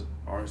Fives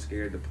aren't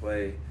scared to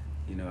play,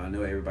 I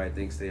know everybody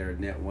thinks they are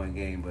net 1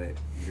 game, but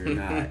you're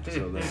not.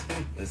 So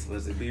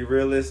let's be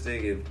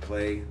realistic and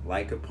play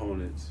like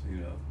opponents.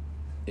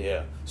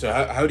 Yeah. So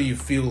how do you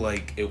feel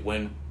like it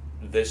went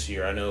this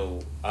year? I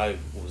know I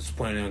was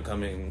planning on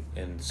coming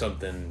and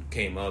something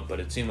came up, but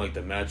it seemed like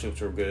the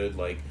matchups were good.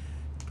 Like,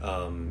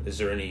 is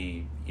there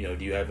any, do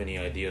you have any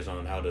ideas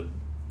on how to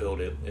build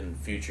it in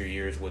future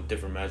years with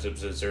different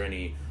matchups? Is there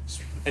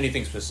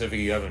anything specific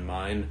you have in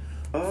mind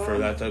for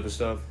that type of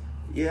stuff?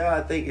 Yeah,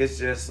 I think it's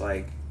just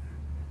like,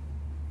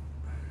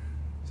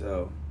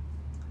 so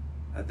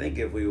I think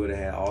if we would have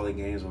had all the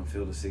games on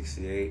Field of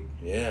 68,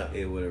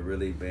 it would have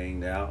really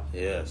banged out.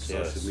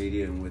 Social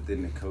media and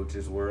within the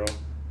coaches world.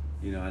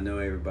 You know, I know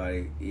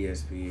everybody,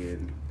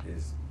 ESPN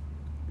is,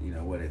 you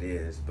know, what it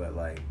is, but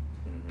like,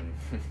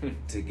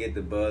 to get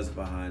the buzz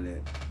behind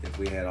it, if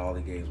we had all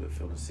the games with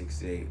Field of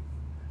 68,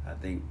 I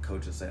think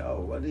coaches say,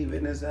 "Oh, what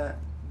event is that?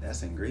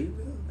 That's in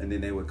Greenville," and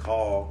then they would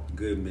call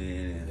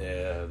Goodman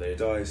and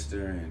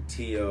Doyster and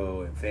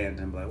T.O. and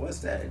Phantom, like, "What's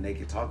that?" And they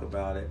could talk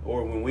about it.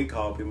 Or when we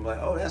call people,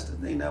 like, "Oh, that's the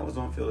thing that was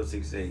on Field of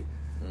 68."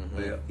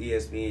 But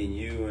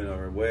ESPN,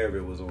 or wherever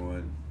it was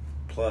on,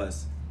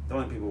 plus the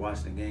only people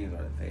watching the games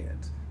are the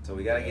fans. So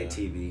we gotta get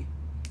TV,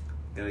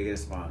 gotta get a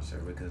sponsor,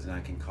 because then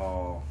I can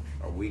call,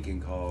 or we can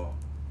call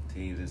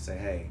teams and say,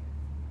 "Hey,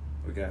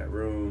 we got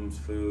rooms,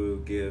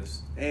 food,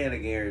 gifts, and a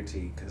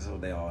guarantee," because that's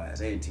what they all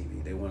ask. And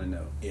TV, they want to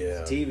know.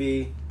 Yeah.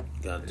 TV,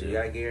 you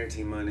got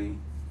guarantee money.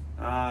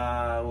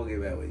 We'll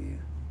get back with you.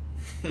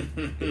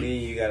 And then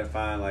you got to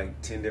find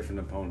like 10 different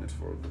opponents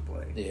for them to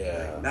play.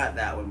 Yeah. Like, not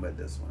that one, but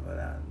this one, but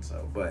that one.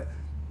 So,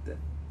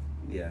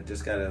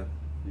 just gotta,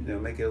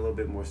 make it a little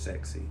bit more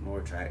sexy,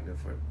 more attractive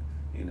for,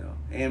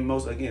 And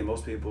most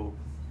people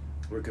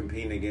were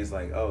competing against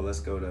like, oh, let's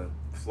go to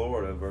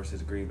Florida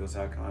versus Greenville,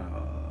 South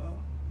Carolina.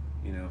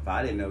 If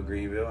I didn't know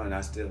Greenville, and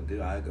I still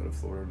do, I'd go to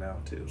Florida now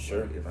too.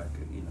 Sure. If I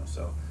could,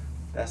 so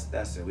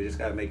that's it. We just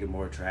got to make it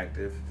more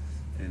attractive,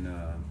 and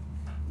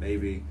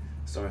maybe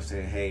start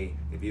saying, hey,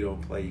 if you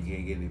don't play, you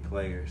can't get any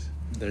players.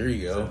 There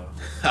you go.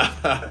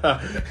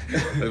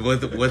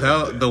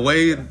 Without the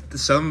way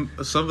some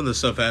of the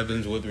stuff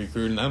happens with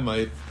recruiting, that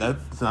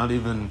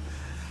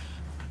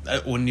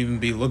wouldn't even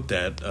be looked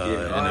at in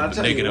a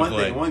negative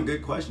way. One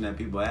good question that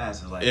people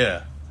ask is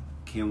like,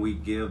 can we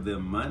give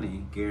them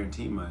money,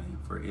 guarantee money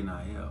for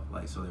NIL,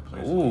 like so their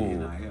players can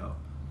get NIL?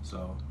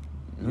 So,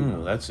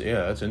 that's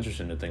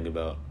interesting to think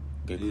about.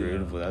 Get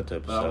creative with that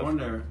type of stuff. But I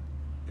wonder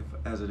if,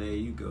 as an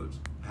AAU coach,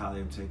 how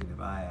they would take it if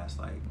I asked,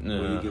 like,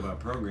 will you give our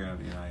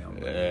program NIL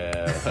money? Yeah,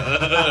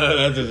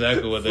 that's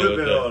exactly what they would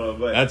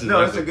do. That's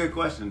a good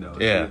question though.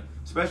 Yeah,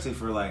 especially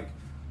for like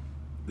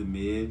the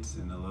mids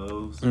and the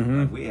lows.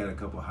 Like, we had a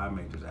couple high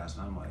majors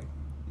asking. I'm like,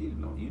 you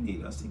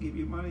need us to give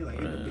you money, like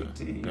in the Big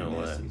Ten,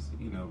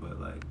 but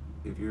like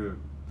if you're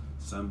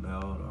Sun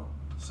Belt or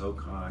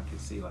SoCon, I can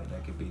see like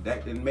that could be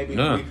that. Then maybe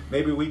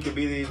we could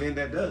be the event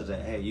that does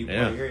that. Hey, you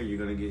play here, you're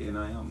gonna get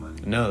NIL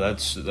money. No,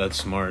 that's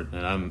smart,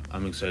 and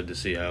I'm excited to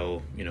see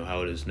how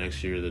how it is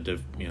next year. The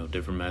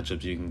different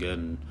matchups you can get,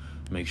 and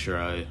make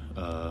sure I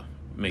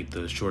make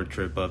the short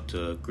trip up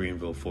to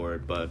Greenville for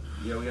it. But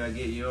we gotta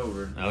get you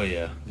over. Oh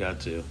yeah, got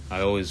to.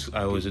 I always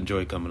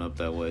enjoy coming up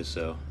that way.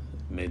 So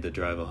made the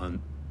drive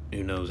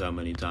who knows how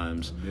many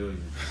times. A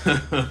million.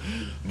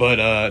 But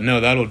no,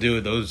 that'll do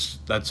it. Those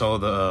are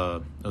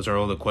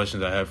all the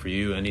questions I have for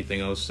you.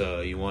 Anything else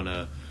you want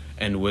to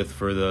end with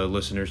for the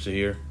listeners to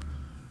hear?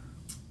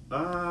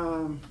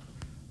 That's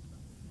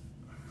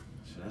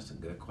a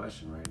good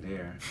question right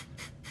there.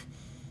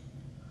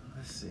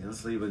 Let's see.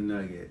 Let's leave a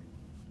nugget.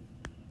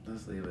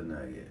 That's a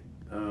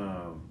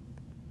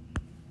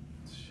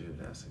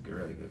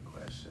really good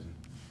question.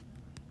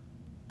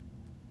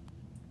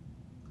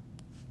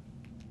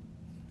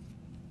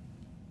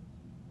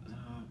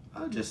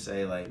 I'll just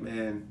say, like,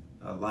 man,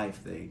 a life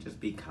thing. Just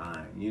be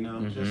kind,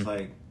 Just,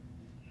 like,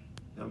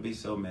 don't be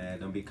so mad.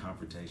 Don't be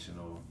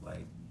confrontational.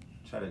 Like,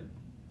 try to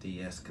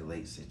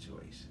de-escalate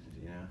situations,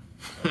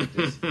 Like,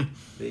 just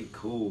be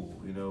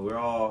cool,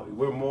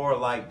 We're more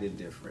alike than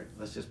different.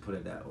 Let's just put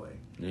it that way.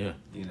 Yeah.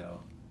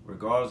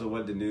 Regardless of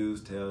what the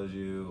news tells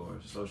you or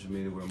social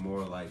media, we're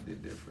more alike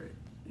than different,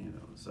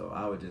 So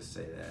I would just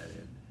say that,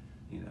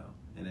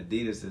 and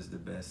Adidas is the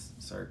best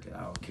circuit.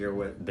 I don't care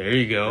what. There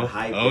you go. The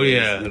hype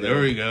is,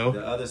 there we go.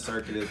 The other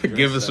circuit is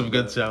give us some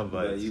good sound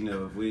bites. But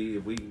if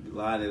we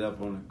line it up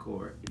on the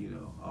court,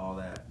 all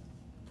that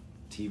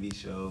TV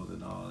shows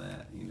and all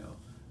that,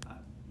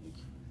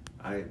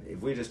 if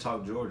we just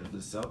talk Georgia, the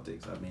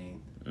Celtics, I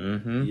mean,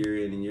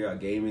 year in and year out,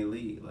 game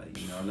elite. Like,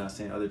 I'm not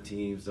saying other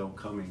teams don't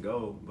come and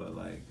go, but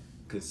like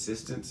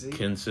consistency,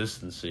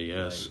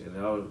 yes. Like,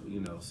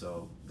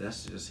 so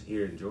that's just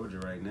here in Georgia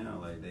right now.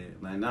 Like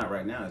not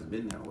right now. It's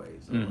been that way.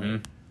 So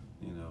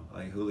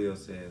like Julio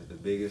says, the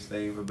biggest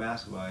thing for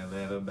basketball,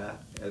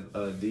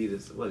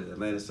 Adidas. What is it?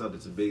 Atlanta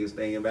Celtics, the biggest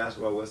thing in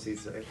basketball. What's he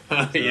say?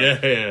 So,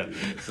 yeah.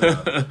 So,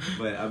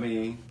 but I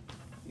mean,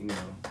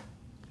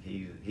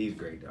 he's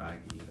great though.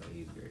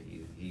 He's great.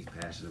 He's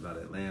passionate about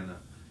Atlanta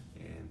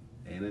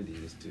and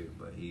Adidas too.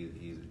 But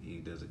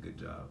he does a good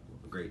job,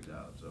 a great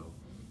job. So,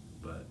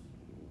 but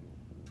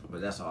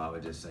that's all I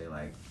would just say.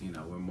 Like,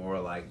 we're more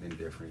alike than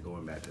different.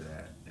 Going back to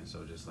that, and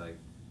so just like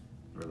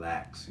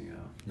relax. It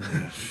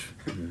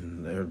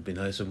would be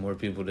nice if more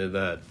people did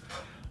that.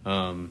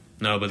 No,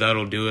 but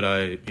that'll do it.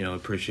 I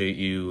appreciate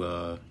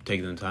you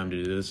taking the time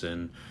to do this,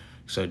 and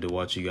excited to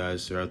watch you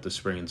guys throughout the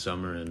spring and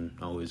summer, and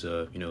always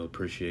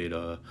appreciate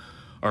our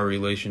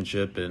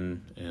relationship,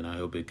 and I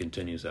hope it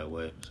continues that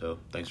way. So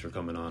thanks for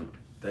coming on.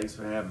 Thanks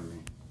for having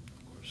me.